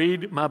when I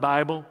read my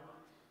Bible?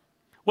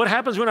 What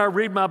happens when I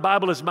read my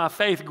Bible is my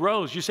faith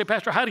grows. You say,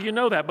 Pastor, how do you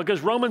know that?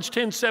 Because Romans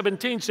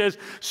 10:17 says,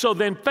 so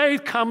then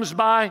faith comes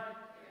by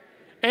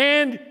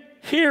and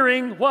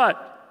hearing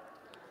what?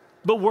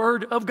 The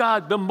Word of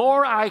God. The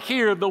more I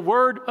hear the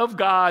Word of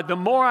God, the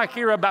more I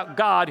hear about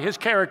God, His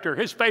character,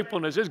 His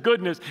faithfulness, His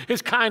goodness,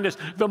 His kindness,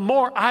 the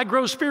more I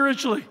grow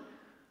spiritually.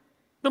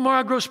 The more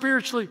I grow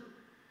spiritually.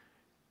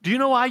 Do you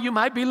know why you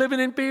might be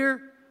living in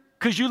fear?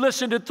 Because you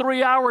listen to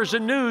 3 hours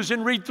of news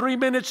and read 3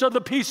 minutes of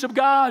the peace of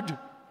God.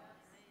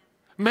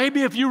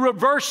 Maybe if you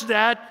reverse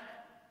that,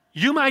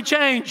 you might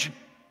change.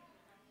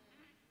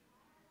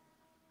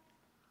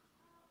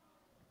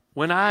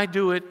 When I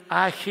do it,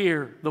 I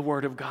hear the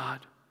Word of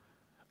God.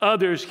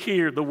 Others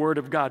hear the Word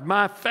of God.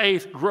 My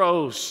faith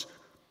grows.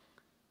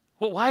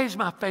 Well, why is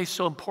my faith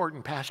so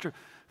important, Pastor?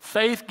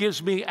 Faith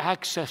gives me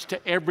access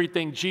to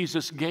everything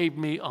Jesus gave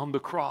me on the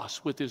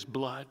cross with His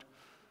blood.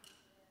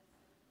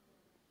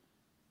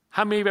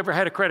 How many of you have ever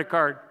had a credit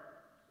card?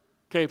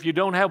 Okay, if you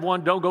don't have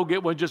one, don't go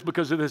get one just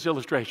because of this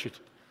illustration.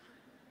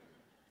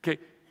 Okay,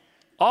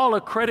 all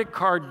a credit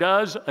card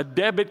does, a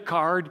debit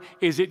card,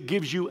 is it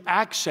gives you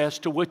access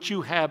to what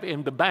you have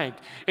in the bank.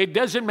 It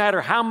doesn't matter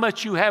how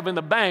much you have in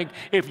the bank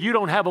if you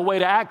don't have a way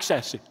to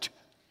access it.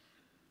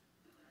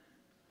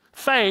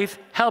 Faith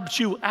helps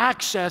you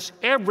access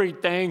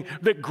everything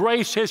that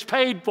grace has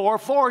paid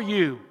for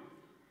you.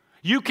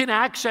 You can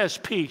access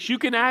peace. You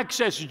can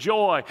access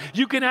joy.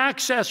 You can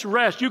access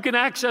rest. You can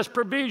access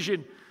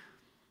provision.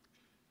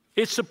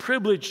 It's a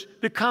privilege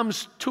that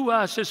comes to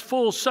us as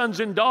full sons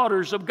and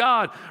daughters of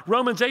God.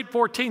 Romans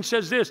 8:14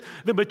 says this,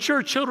 the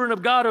mature children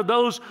of God are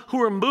those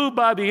who are moved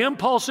by the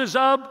impulses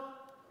of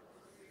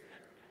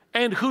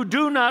and who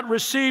do not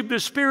receive the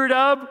spirit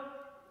of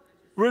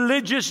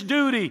religious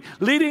duty,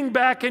 leading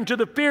back into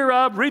the fear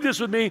of, read this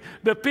with me,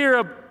 the fear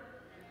of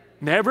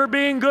never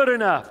being good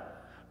enough.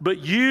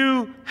 But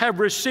you have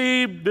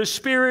received the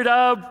spirit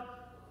of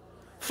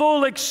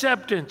full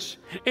acceptance,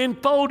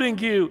 enfolding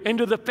you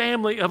into the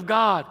family of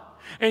God.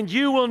 And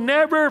you will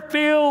never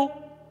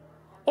feel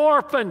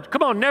orphaned.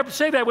 Come on, never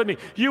say that with me.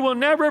 You will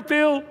never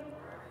feel,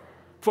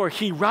 for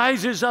He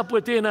rises up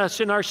within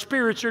us and our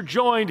spirits are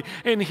joined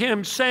in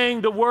Him,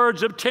 saying the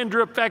words of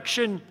tender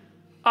affection,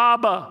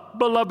 Abba,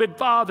 beloved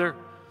Father.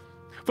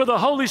 For the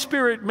Holy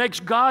Spirit makes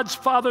God's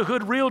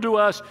fatherhood real to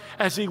us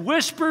as He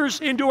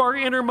whispers into our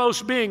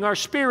innermost being, our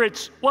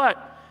spirits,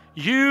 what?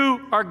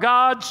 You are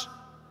God's.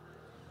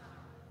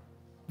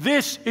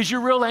 This is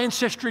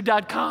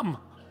yourrealancestry.com.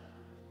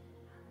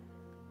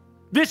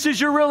 This is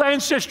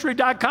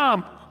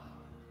yourrealancestry.com.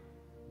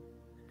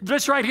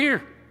 This right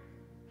here.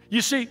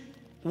 You see,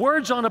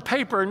 words on a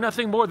paper are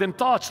nothing more than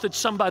thoughts that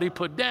somebody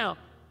put down.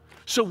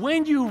 So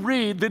when you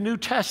read the New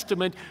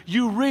Testament,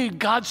 you read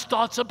God's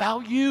thoughts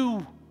about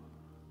you.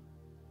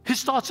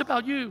 His thoughts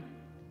about you.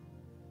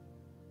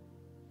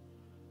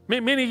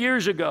 Many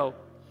years ago,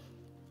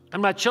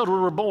 and my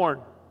children were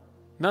born.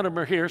 None of them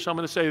are here, so I'm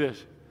going to say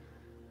this.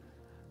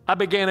 I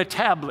began a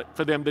tablet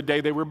for them the day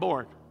they were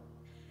born.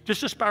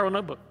 Just a spiral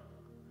notebook.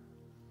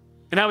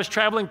 And I was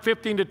traveling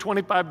 15 to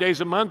 25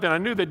 days a month, and I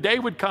knew the day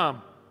would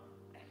come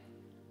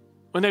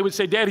when they would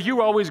say, Daddy, you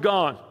were always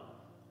gone.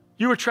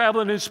 You were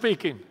traveling and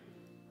speaking.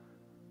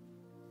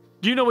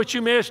 Do you know what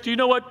you missed? Do you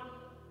know what?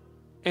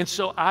 And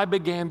so I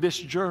began this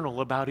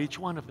journal about each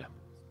one of them.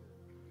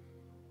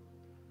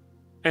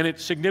 And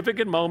at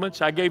significant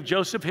moments, I gave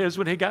Joseph his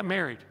when he got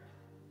married.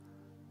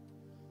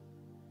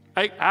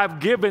 I've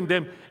given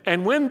them,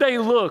 and when they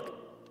look,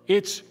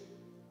 it's,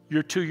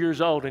 you're 2 years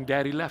old and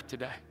Daddy left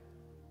today.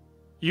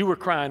 You were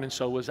crying and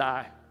so was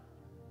I.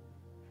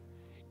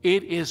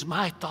 It is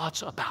my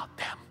thoughts about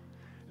them.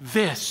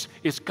 This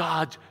is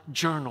God's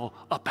journal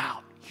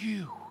about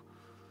you.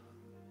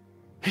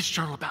 His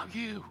journal about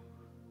you.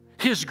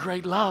 His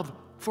great love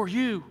for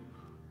you.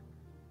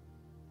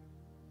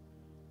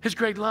 His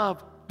great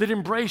love that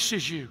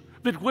embraces you,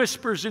 that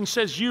whispers and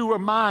says, you are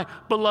my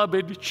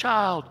beloved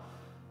child.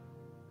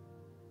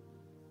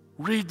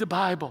 Read the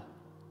Bible.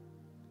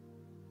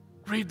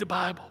 Read the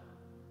Bible.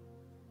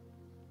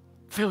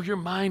 Fill your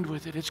mind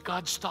with it. It's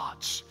God's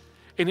thoughts.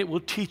 And it will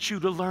teach you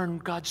to learn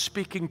God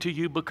speaking to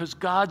you because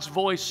God's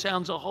voice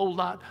sounds a whole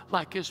lot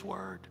like His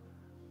Word.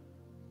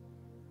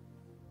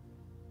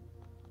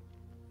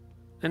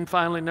 And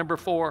finally, number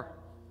 4.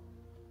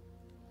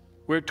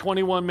 We're at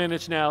 21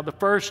 minutes now. The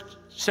first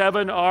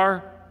 7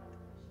 are,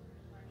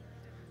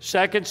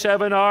 second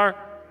 7 are,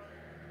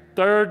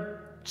 third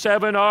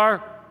 7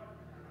 are,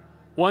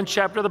 one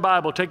chapter of the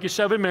Bible. Take you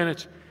 7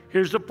 minutes.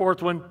 Here's the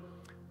 4th one.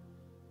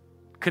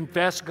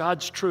 Confess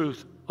God's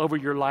truth over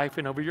your life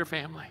and over your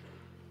family.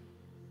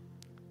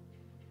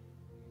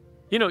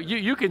 You know,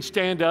 you can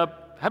stand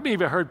up. How many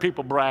of you heard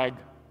people brag?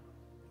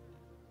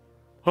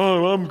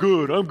 Oh, I'm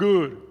good, I'm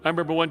good. I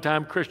remember one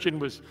time Christian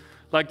was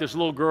like this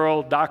little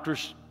girl,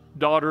 doctor's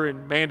daughter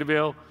in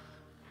Mandeville.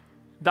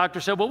 Doctor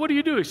said, well, what do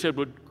you do? He said,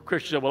 well,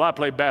 Christian said, well, I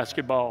play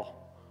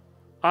basketball.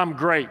 I'm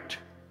great.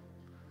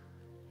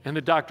 And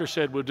the doctor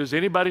said, well, does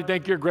anybody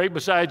think you're great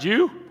besides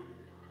you?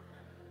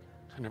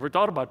 I never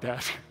thought about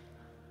that.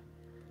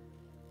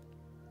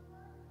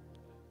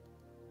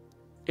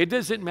 It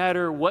doesn't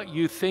matter what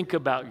you think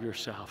about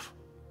yourself,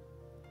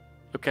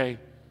 okay?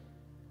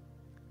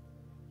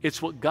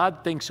 It's what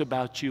God thinks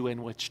about you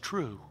and what's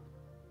true.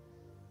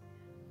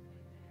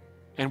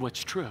 And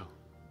what's true.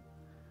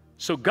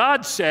 So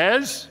God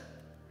says,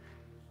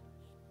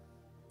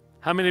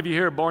 how many of you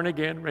here are born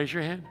again? Raise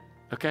your hand,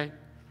 okay?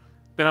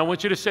 Then I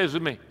want you to say this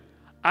with me.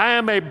 I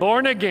am a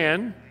born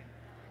again,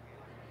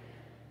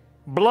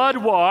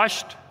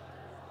 blood-washed,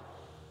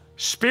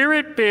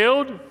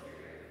 Spirit-filled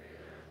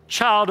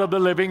child of the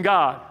living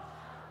God.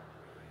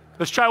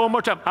 Let's try one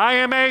more time. I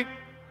am a...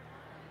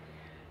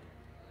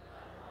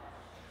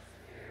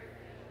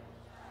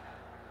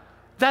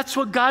 That's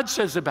what God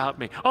says about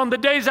me. On the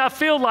days I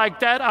feel like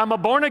that, I'm a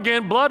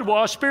born-again,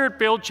 blood-washed,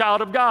 Spirit-filled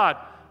child of God.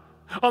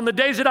 On the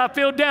days that I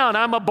feel down,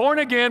 I'm a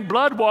born-again,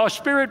 blood-washed,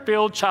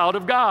 Spirit-filled child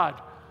of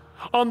God.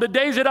 On the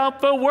days that I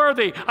don't feel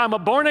worthy, I'm a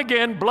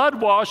born-again,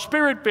 blood-washed,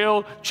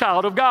 Spirit-filled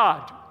child of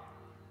God.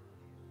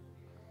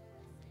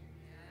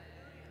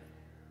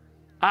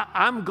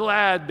 I'm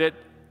glad that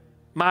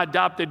my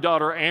adopted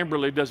daughter,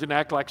 Amberly, doesn't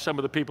act like some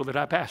of the people that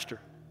I pastor.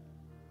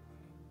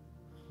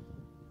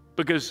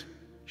 Because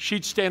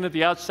she'd stand at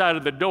the outside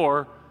of the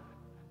door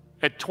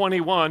at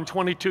 21,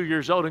 22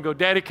 years old and go,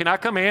 Daddy, can I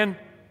come in?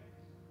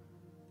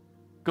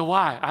 Go,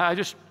 why? I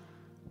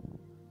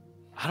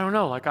don't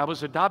know. Like I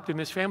was adopted in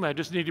this family. I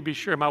just need to be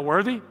sure. Am I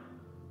worthy?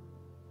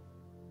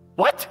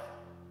 What?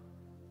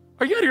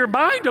 Are you out of your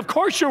mind? Of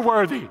course you're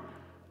worthy.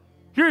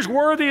 You're as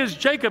worthy as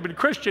Jacob and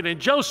Christian and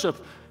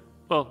Joseph.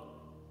 Well,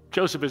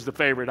 Joseph is the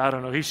favorite. I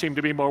don't know. He seemed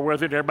to be more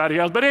worthy than everybody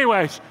else. But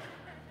anyways,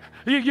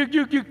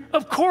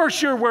 of course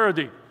you're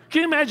worthy.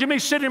 Can you imagine me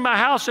sitting in my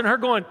house and her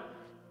going,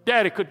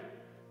 Daddy,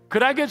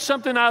 could I get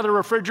something out of the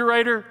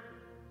refrigerator?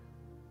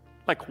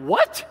 Like,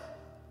 what?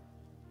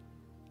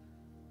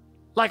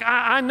 Like,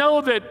 I know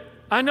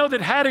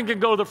that Haddon can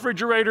go to the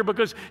refrigerator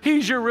because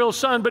he's your real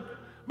son,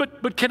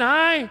 but can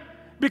I?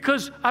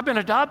 Because I've been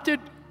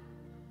adopted?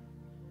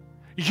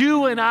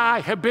 You and I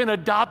have been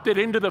adopted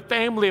into the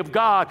family of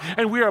God,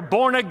 and we are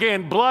born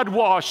again,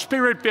 blood-washed,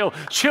 Spirit-filled,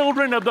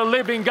 children of the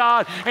living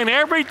God, and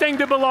everything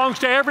that belongs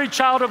to every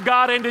child of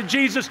God and to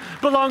Jesus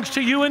belongs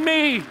to you and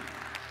me.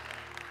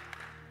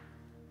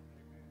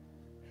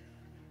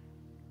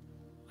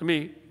 Let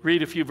me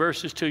read a few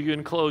verses to you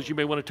and close. You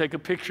may want to take a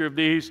picture of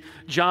these.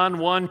 John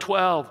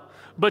 1:12.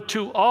 But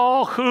to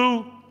all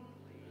who,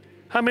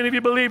 how many of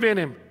you believe in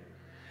him?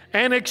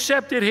 And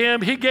accepted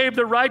him, he gave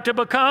the right to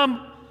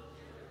become.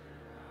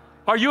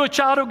 Are you a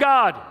child of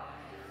God?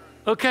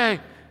 Okay.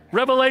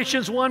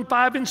 Revelations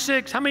 1:5 and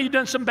 6. How many of you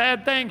done some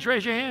bad things?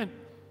 Raise your hand.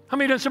 How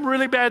many of you done some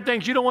really bad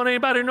things you don't want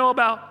anybody to know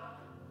about?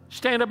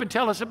 Stand up and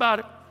tell us about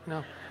it.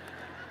 No.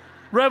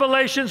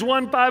 Revelations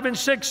 1:5 and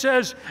 6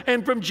 says,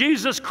 and from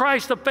Jesus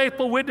Christ, the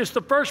faithful witness,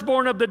 the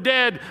firstborn of the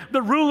dead,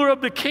 the ruler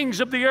of the kings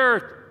of the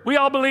earth. We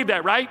all believe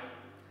that, right?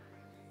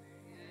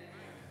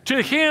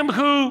 To him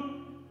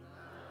who,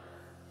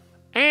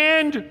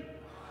 and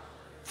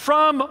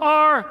from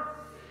our,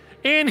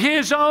 in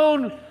his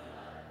own.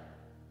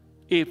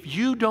 If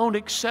you don't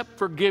accept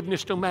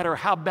forgiveness, no matter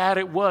how bad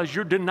it was,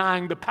 you're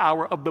denying the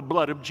power of the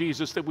blood of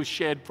Jesus that was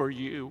shed for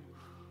you.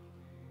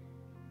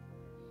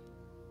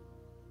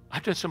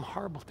 I've done some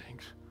horrible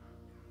things.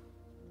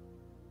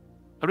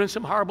 I've done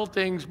some horrible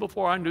things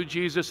before I knew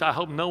Jesus. I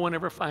hope no one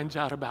ever finds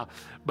out about.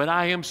 But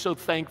I am so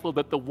thankful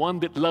that the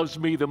one that loves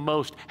me the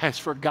most has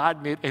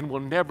forgotten it and will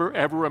never,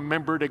 ever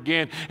remember it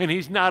again. And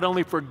he's not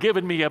only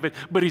forgiven me of it,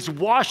 but he's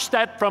washed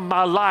that from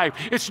my life.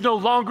 It's no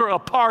longer a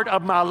part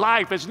of my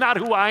life. It's not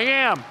who I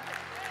am.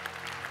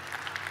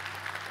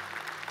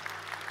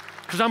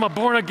 Because I'm a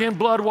born-again,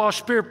 blood-washed,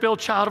 Spirit-filled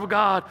child of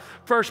God.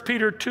 1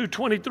 Peter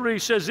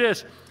 2:23 says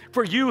this,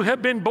 for you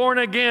have been born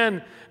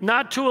again,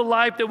 not to a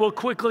life that will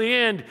quickly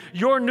end.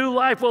 Your new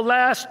life will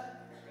last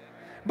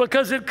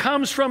because it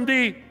comes from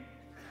the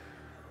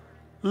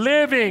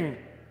living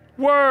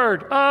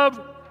word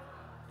of.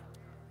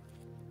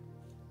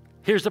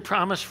 Here's the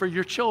promise for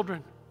your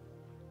children.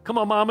 Come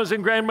on, mamas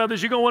and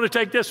grandmothers, you're going to want to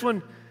take this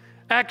one.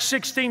 Acts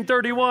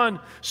 16:31.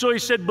 So he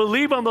said,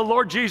 believe on the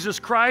Lord Jesus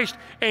Christ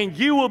and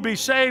you will be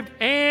saved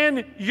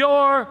and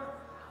your.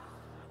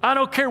 I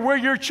don't care where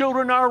your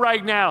children are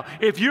right now.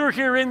 If you're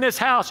here in this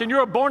house and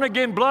you're a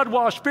born-again,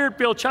 blood-washed,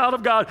 Spirit-filled child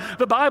of God,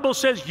 the Bible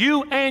says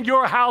you and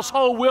your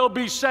household will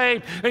be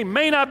saved. They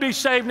may not be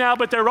saved now,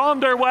 but they're on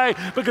their way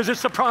because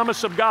it's the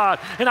promise of God.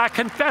 And I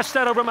confess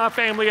that over my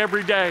family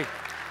every day.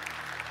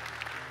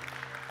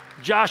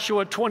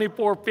 Joshua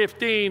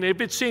 24:15, if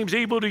it seems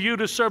evil to you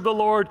to serve the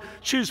Lord,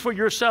 choose for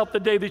yourself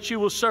the day that you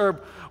will serve,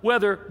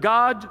 whether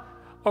God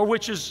or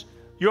which is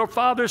your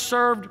father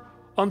served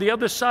on the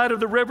other side of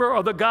the river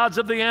or the gods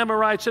of the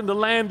Amorites in the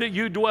land that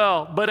you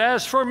dwell. But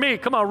as for me,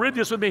 come on, read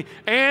this with me,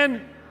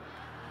 and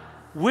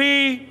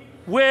we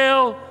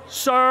will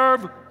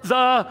serve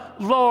the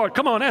Lord.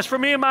 Come on, as for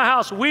me and my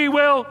house, we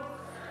will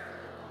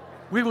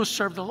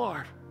serve the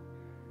Lord.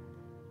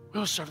 We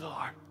will serve the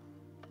Lord.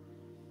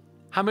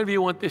 How many of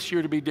you want this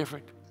year to be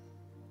different?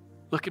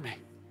 Look at me.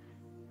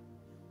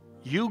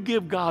 You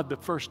give God the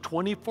first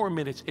 24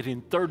 minutes, and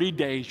in 30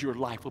 days, your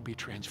life will be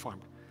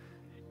transformed.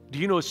 Do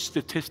you know it's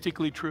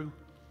statistically true?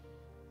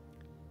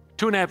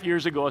 2.5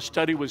 years ago, a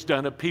study was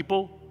done of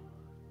people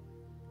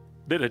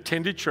that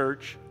attended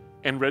church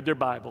and read their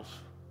Bibles.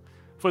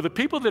 For the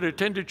people that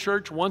attended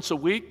church once a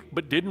week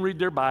but didn't read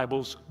their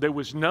Bibles, there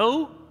was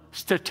no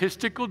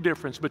statistical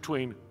difference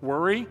between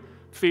worry,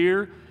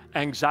 fear,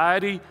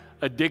 anxiety,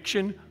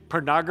 addiction,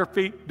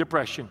 pornography,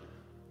 depression.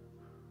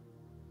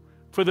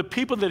 For the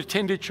people that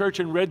attended church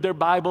and read their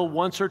Bible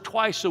once or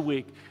twice a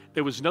week,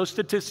 there was no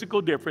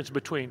statistical difference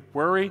between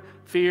worry,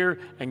 fear,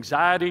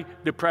 anxiety,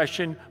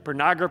 depression,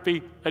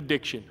 pornography,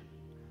 addiction.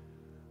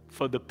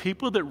 For the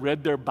people that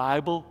read their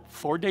Bible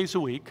 4 days a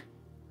week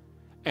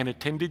and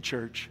attended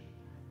church,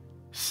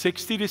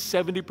 60 to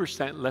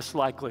 70% less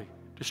likely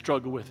to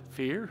struggle with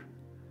fear,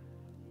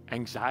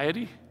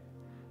 anxiety,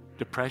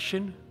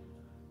 depression,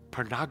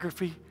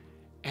 pornography,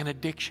 and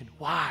addiction.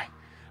 Why?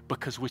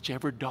 Because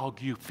whichever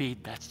dog you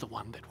feed, that's the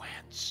one that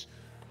wins.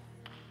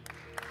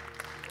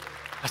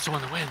 That's the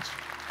one that wins.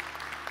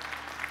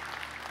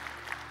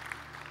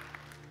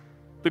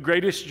 The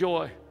greatest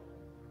joy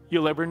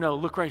you'll ever know,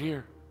 look right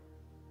here,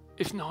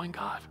 is knowing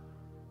God.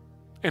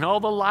 And all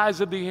the lies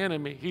of the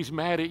enemy, he's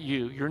mad at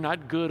you. You're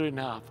not good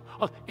enough.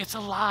 Oh, it's a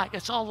lie.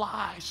 It's all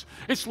lies.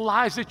 It's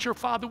lies that your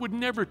father would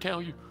never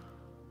tell you.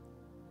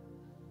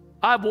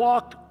 I've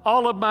walked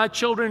all of my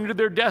children into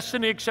their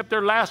destiny except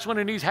their last one,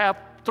 and he's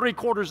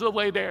 3/4 of the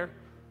way there.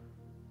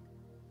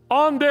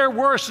 On their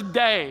worst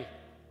day,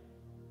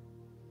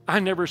 I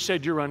never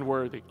said you're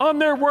unworthy. On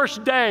their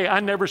worst day, I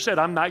never said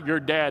I'm not your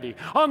daddy.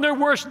 On their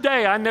worst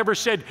day, I never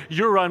said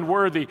you're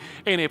unworthy.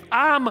 And if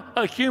I'm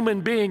a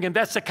human being and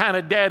that's the kind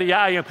of daddy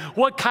I am,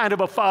 what kind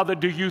of a father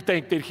do you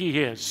think that he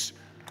is?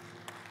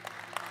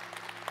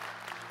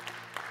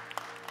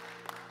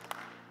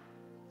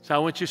 So I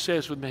want you to say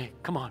this with me.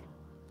 Come on.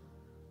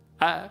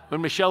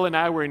 When Michelle and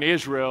I were in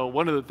Israel,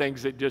 one of the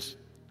things that just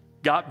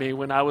got me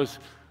when I was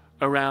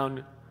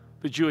around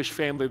the Jewish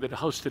family that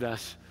hosted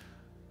us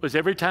was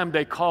every time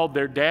they called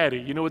their daddy,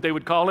 you know what they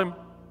would call him?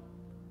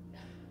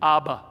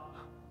 Abba.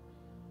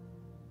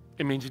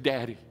 It means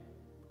daddy.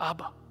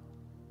 Abba.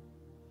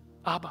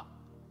 Abba.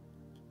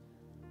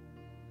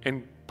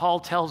 And Paul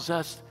tells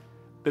us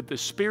that the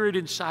spirit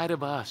inside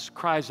of us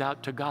cries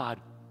out to God,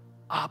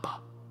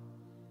 Abba,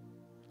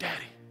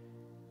 daddy.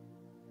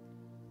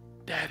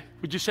 Daddy.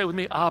 Would you say with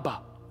me,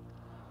 Abba?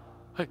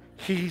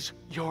 He's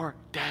your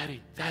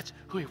daddy. That's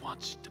who he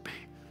wants to be.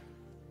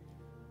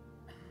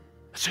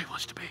 That's who he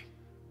wants to be.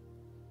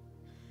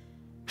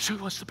 That's who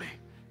he wants to be.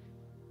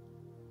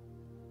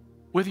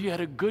 Whether you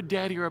had a good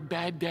daddy or a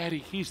bad daddy,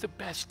 he's the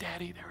best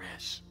daddy there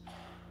is.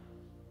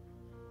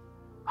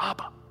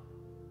 Abba.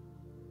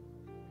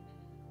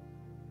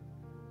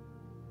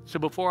 So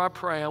before I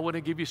pray, I want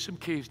to give you some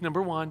keys.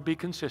 Number one, be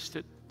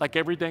consistent. Like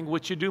everything,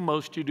 what you do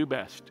most, you do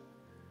best.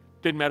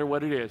 Didn't matter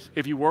what it is.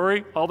 If you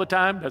worry all the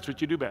time, that's what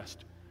you do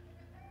best.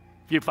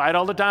 If you fight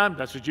all the time,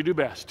 that's what you do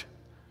best.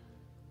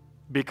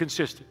 Be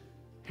consistent.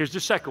 Here's the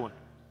second one.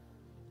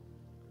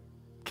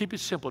 Keep it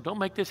simple. Don't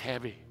make this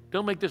heavy.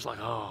 Don't make this like,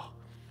 oh,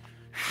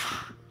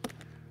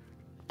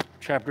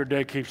 chapter a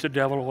day keeps the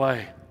devil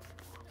away.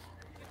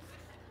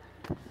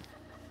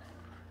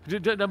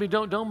 I mean,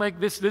 don't make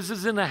this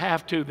isn't a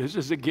have to, this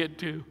is a get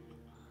to.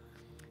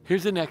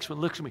 Here's the next one.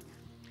 Look at me.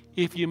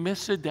 If you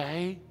miss a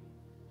day,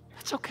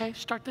 that's okay.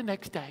 Start the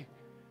next day.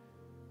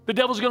 The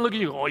devil's going to look at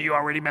you. Oh, you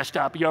already messed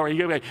up.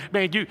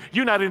 Man,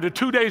 you're not into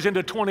 2 days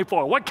into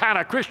 24. What kind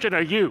of Christian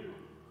are you?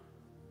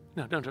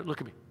 No,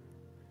 look at me.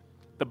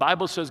 The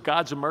Bible says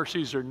God's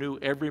mercies are new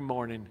every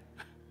morning.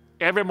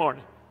 Every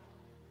morning.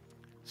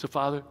 So,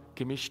 Father,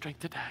 give me strength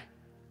today.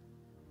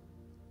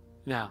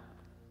 Now,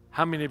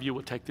 how many of you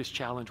will take this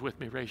challenge with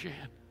me? Raise your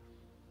hand.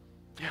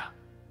 Yeah.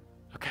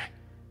 Okay.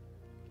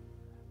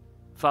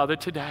 Father,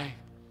 today,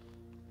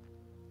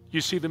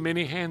 you see the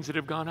many hands that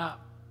have gone up.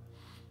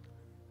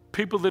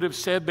 People that have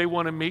said they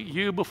want to meet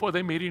you before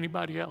they meet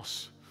anybody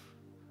else.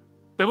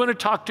 They want to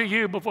talk to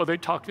you before they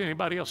talk to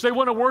anybody else. They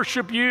want to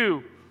worship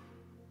you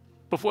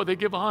before they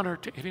give honor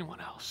to anyone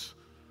else.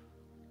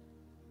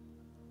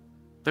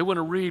 They want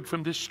to read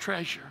from this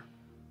treasure,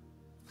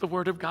 the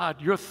Word of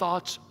God, your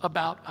thoughts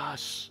about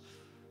us.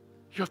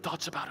 Your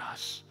thoughts about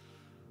us.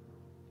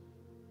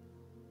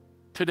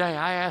 Today,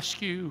 I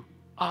ask you,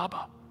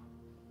 Abba,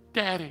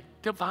 Daddy,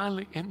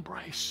 divinely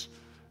embrace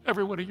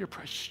every one of your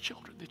precious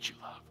children that you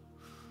love.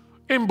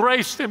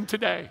 Embrace them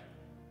today.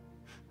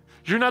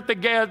 You're not the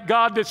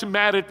God that's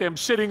mad at them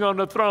sitting on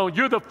the throne.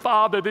 You're the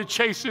Father that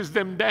chases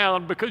them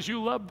down because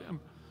you love them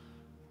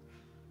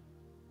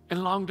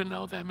and long to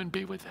know them and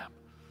be with them.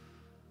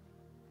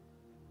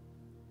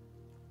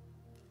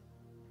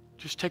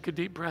 Just take a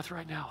deep breath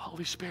right now.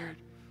 Holy Spirit,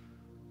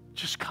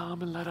 just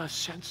come and let us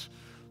sense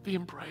the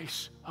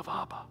embrace of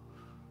Abba.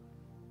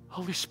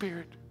 Holy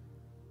Spirit,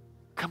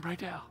 come right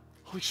now.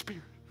 Holy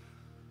Spirit,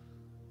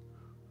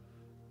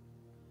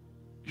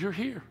 you're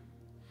here.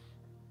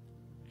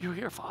 You're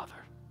here, Father.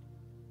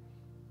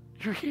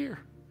 You're here.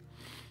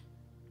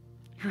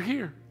 You're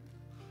here.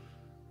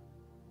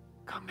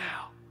 Come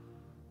now.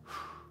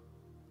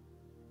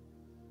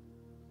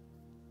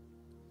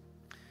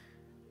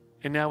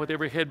 And now, with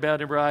every head bowed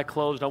and every eye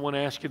closed, I want to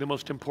ask you the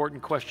most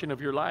important question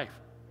of your life.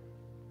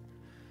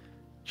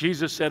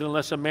 Jesus said,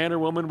 unless a man or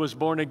woman was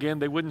born again,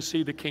 they wouldn't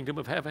see the kingdom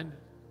of heaven.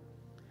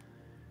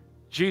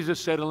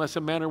 Jesus said, unless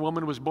a man or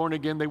woman was born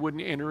again, they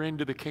wouldn't enter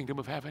into the kingdom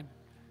of heaven.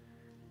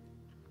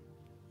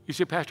 You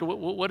say, Pastor,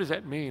 what does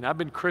that mean? I've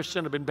been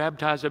Christian, I've been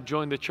baptized, I've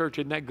joined the church.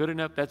 Isn't that good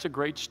enough? That's a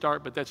great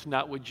start, but that's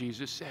not what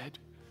Jesus said.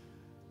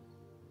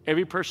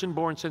 Every person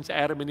born since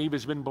Adam and Eve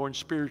has been born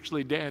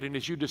spiritually dead. And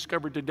as you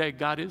discovered today,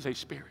 God is a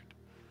spirit.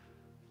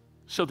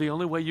 So the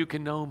only way you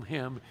can know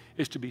him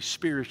is to be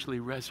spiritually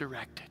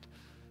resurrected,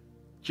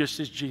 just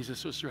as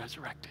Jesus was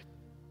resurrected.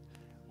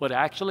 What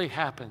actually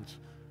happens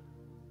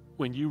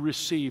when you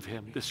receive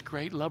him, this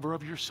great lover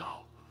of your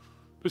soul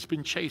who's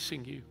been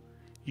chasing you,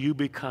 you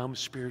become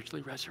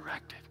spiritually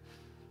resurrected.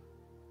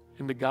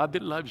 And the God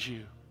that loves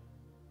you,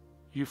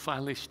 you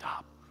finally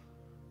stop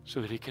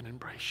so that he can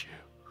embrace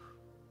you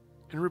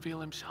and reveal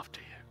himself to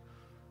you.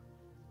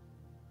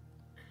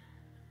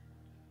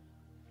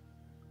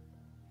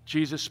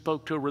 Jesus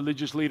spoke to a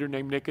religious leader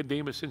named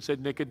Nicodemus and said,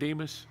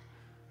 Nicodemus,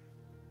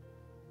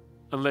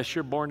 unless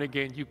you're born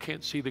again, you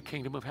can't see the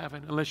kingdom of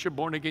heaven. Unless you're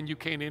born again, you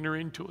can't enter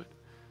into it.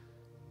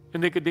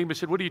 And Nicodemus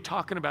said, what are you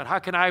talking about? How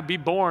can I be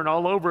born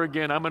all over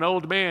again? I'm an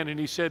old man. And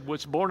he said,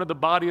 what's born of the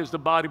body is the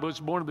body, but what's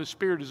born of the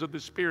spirit is of the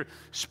spirit.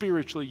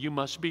 Spiritually, you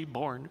must be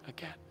born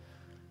again.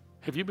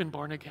 Have you been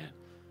born again?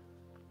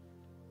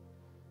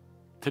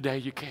 Today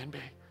you can be.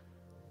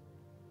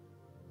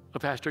 Well,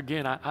 Pastor,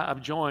 again,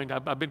 I've joined.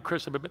 I've been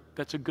Christian, but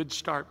that's a good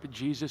start. But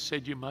Jesus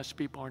said you must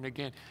be born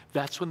again.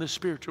 That's when the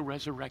spiritual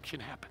resurrection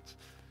happens.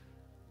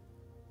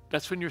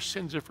 That's when your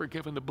sins are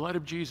forgiven. The blood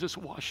of Jesus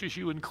washes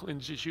you and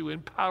cleanses you,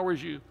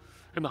 empowers you,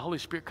 and the Holy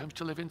Spirit comes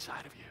to live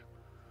inside of you.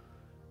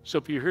 So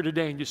if you're here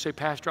today and you say,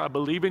 Pastor, I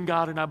believe in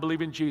God and I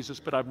believe in Jesus,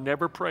 but I've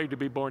never prayed to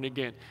be born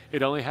again.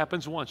 It only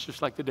happens once,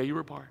 just like the day you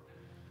were born.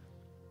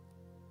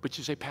 But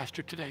you say,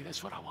 Pastor, today,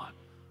 that's what I want.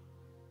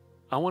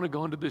 I want to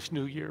go into this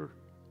new year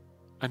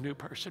a new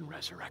person,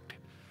 resurrected,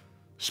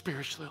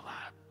 spiritually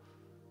alive,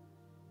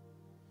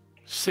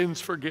 sins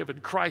forgiven,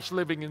 Christ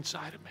living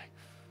inside of me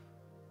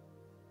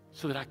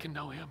so that I can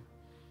know him.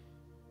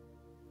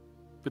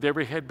 With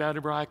every head bowed and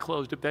every eye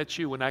closed, if that's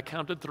you, when I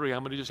count to 3,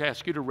 I'm going to just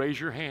ask you to raise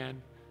your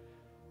hand.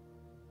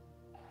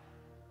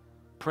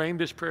 Praying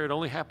this prayer, it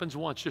only happens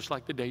once, just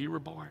like the day you were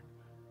born.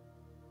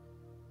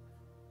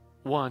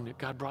 1,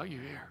 God brought you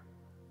here.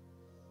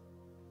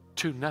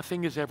 2,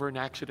 nothing is ever an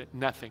accident,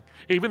 nothing.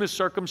 Even the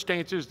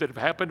circumstances that have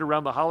happened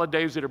around the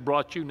holidays that have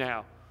brought you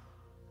now,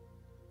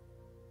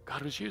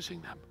 God was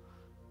using them.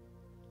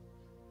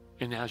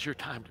 And now's your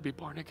time to be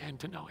born again,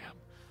 to know him.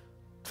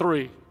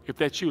 3, if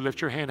that's you,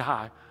 lift your hand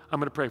high. I'm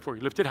going to pray for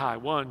you. Lift it high.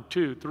 1,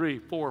 2, 3,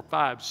 4,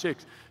 5,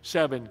 6,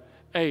 7,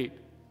 8.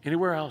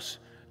 Anywhere else?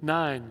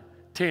 9,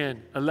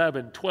 10,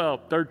 11,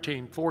 12,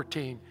 13,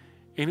 14.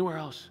 Anywhere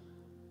else?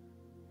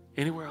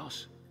 Anywhere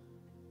else?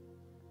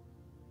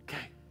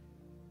 Okay.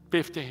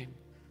 15.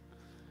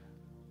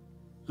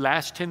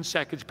 Last 10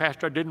 seconds.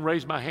 Pastor, I didn't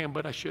raise my hand,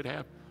 but I should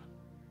have.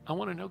 I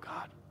want to know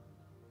God.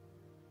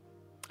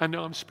 I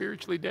know I'm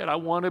spiritually dead. I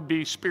want to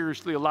be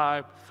spiritually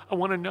alive. I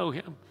want to know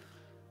him.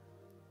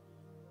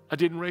 I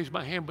didn't raise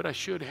my hand, but I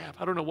should have.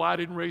 I don't know why I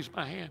didn't raise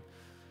my hand.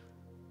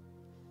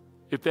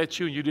 If that's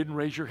you and you didn't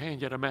raise your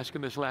hand yet, I'm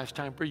asking this last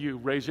time for you.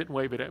 Raise it and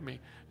wave it at me.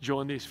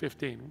 Join these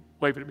 15.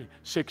 Wave it at me.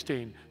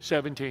 16,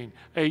 17,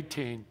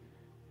 18,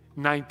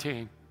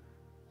 19,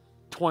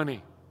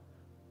 20.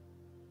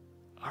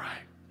 All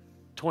right,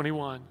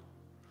 21.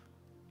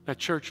 Now,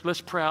 church,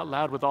 let's pray out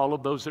loud with all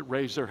of those that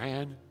raise their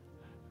hand.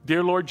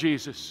 Dear Lord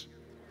Jesus,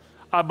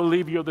 I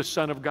believe you're the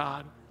Son of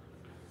God.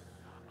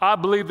 I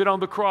believe that on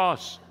the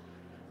cross,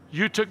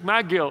 you took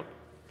my guilt,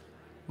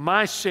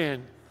 my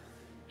sin,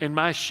 and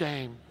my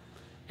shame,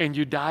 and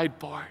you died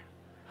for it.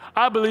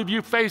 I believe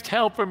you faced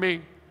hell for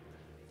me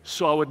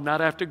so I would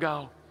not have to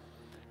go.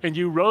 And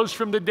you rose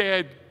from the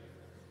dead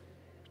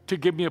to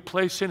give me a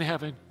place in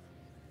heaven,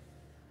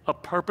 a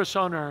purpose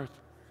on earth,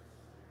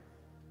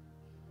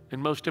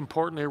 and most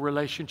importantly, a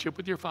relationship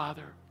with your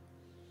Father.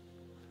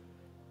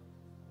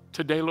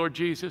 Today, Lord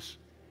Jesus,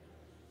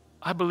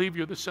 I believe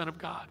you're the Son of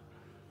God.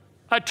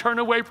 I turn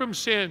away from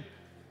sin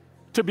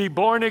to be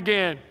born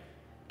again,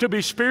 to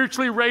be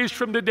spiritually raised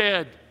from the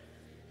dead.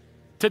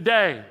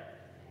 Today,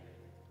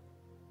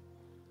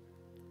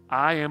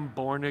 I am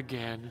born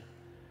again.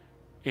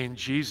 In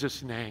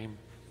Jesus' name,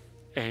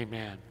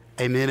 amen.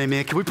 Amen,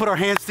 amen. Can we put our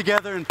hands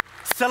together and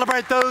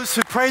celebrate those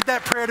who prayed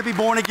that prayer to be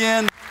born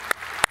again?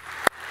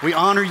 We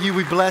honor you.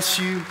 We bless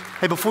you.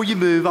 Hey, before you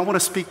move, I want to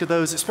speak to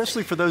those,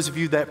 especially for those of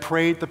you that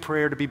prayed the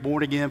prayer to be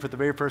born again for the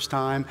very first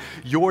time.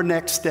 Your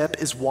next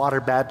step is water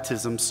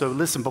baptism. So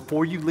listen,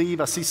 before you leave,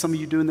 I see some of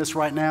you doing this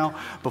right now.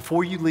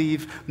 Before you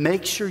leave,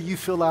 make sure you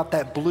fill out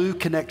that blue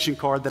connection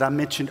card that I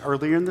mentioned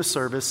earlier in the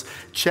service.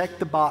 Check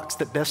the box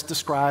that best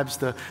describes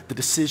the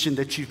decision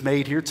that you've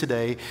made here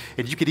today.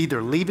 And you could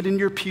either leave it in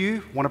your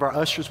pew, one of our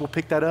ushers will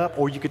pick that up,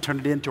 or you could turn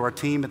it in to our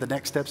team at the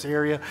Next Steps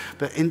area.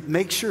 But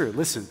make sure,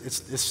 listen,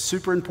 it's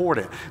super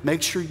important.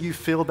 Make sure you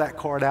fill that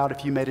card out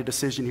if you made a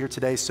decision here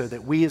today so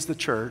that we as the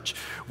church,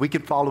 we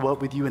can follow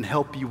up with you and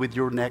help you with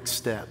your next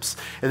steps.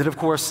 And then, of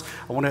course,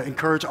 I want to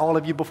encourage all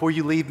of you before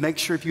you leave, make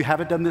sure if you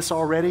haven't done this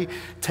already,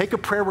 take a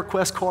prayer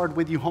request card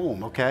with you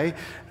home, okay?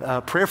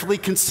 Prayerfully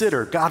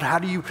consider, God, how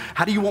do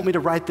you want me to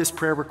write this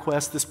prayer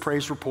request, this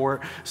praise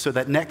report, so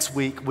that next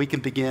week we can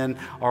begin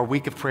our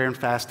week of prayer and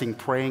fasting,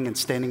 praying and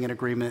standing in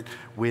agreement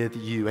with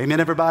you. Amen,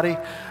 everybody?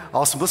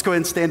 Awesome. Let's go ahead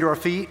and stand to our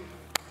feet.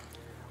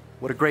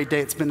 What a great day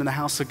it's been in the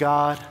house of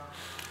God.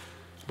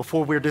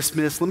 Before we're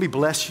dismissed, let me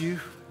bless you.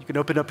 You can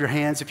open up your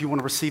hands if you want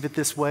to receive it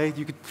this way.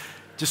 You could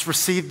just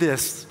receive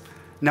this.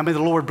 Now may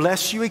the Lord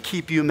bless you and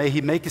keep you, and may he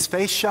make his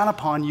face shine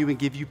upon you and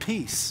give you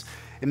peace.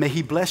 And may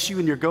he bless you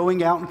in your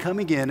going out and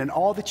coming in, and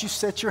all that you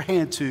set your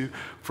hand to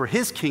for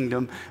his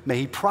kingdom, may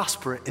he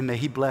prosper it and may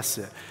he bless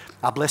it.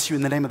 I bless you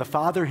in the name of the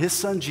Father, his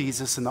Son,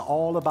 Jesus, and the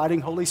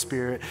all-abiding Holy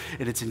Spirit.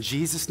 And it's in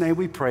Jesus' name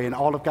we pray. And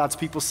all of God's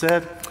people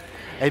said,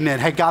 amen.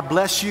 Hey, God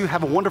bless you.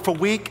 Have a wonderful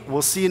week.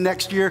 We'll see you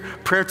next year.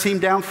 Prayer team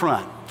down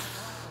front.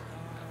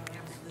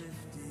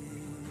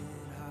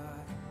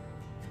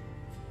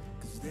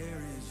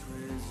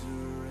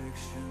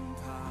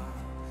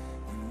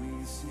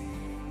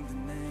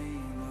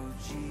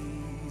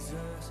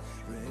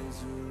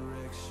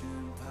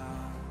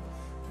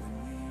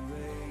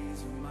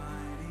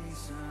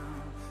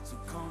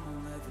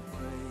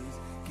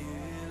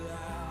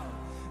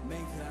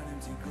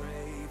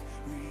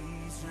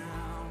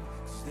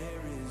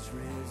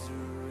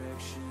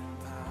 Resurrection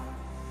power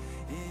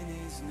in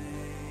his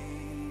name.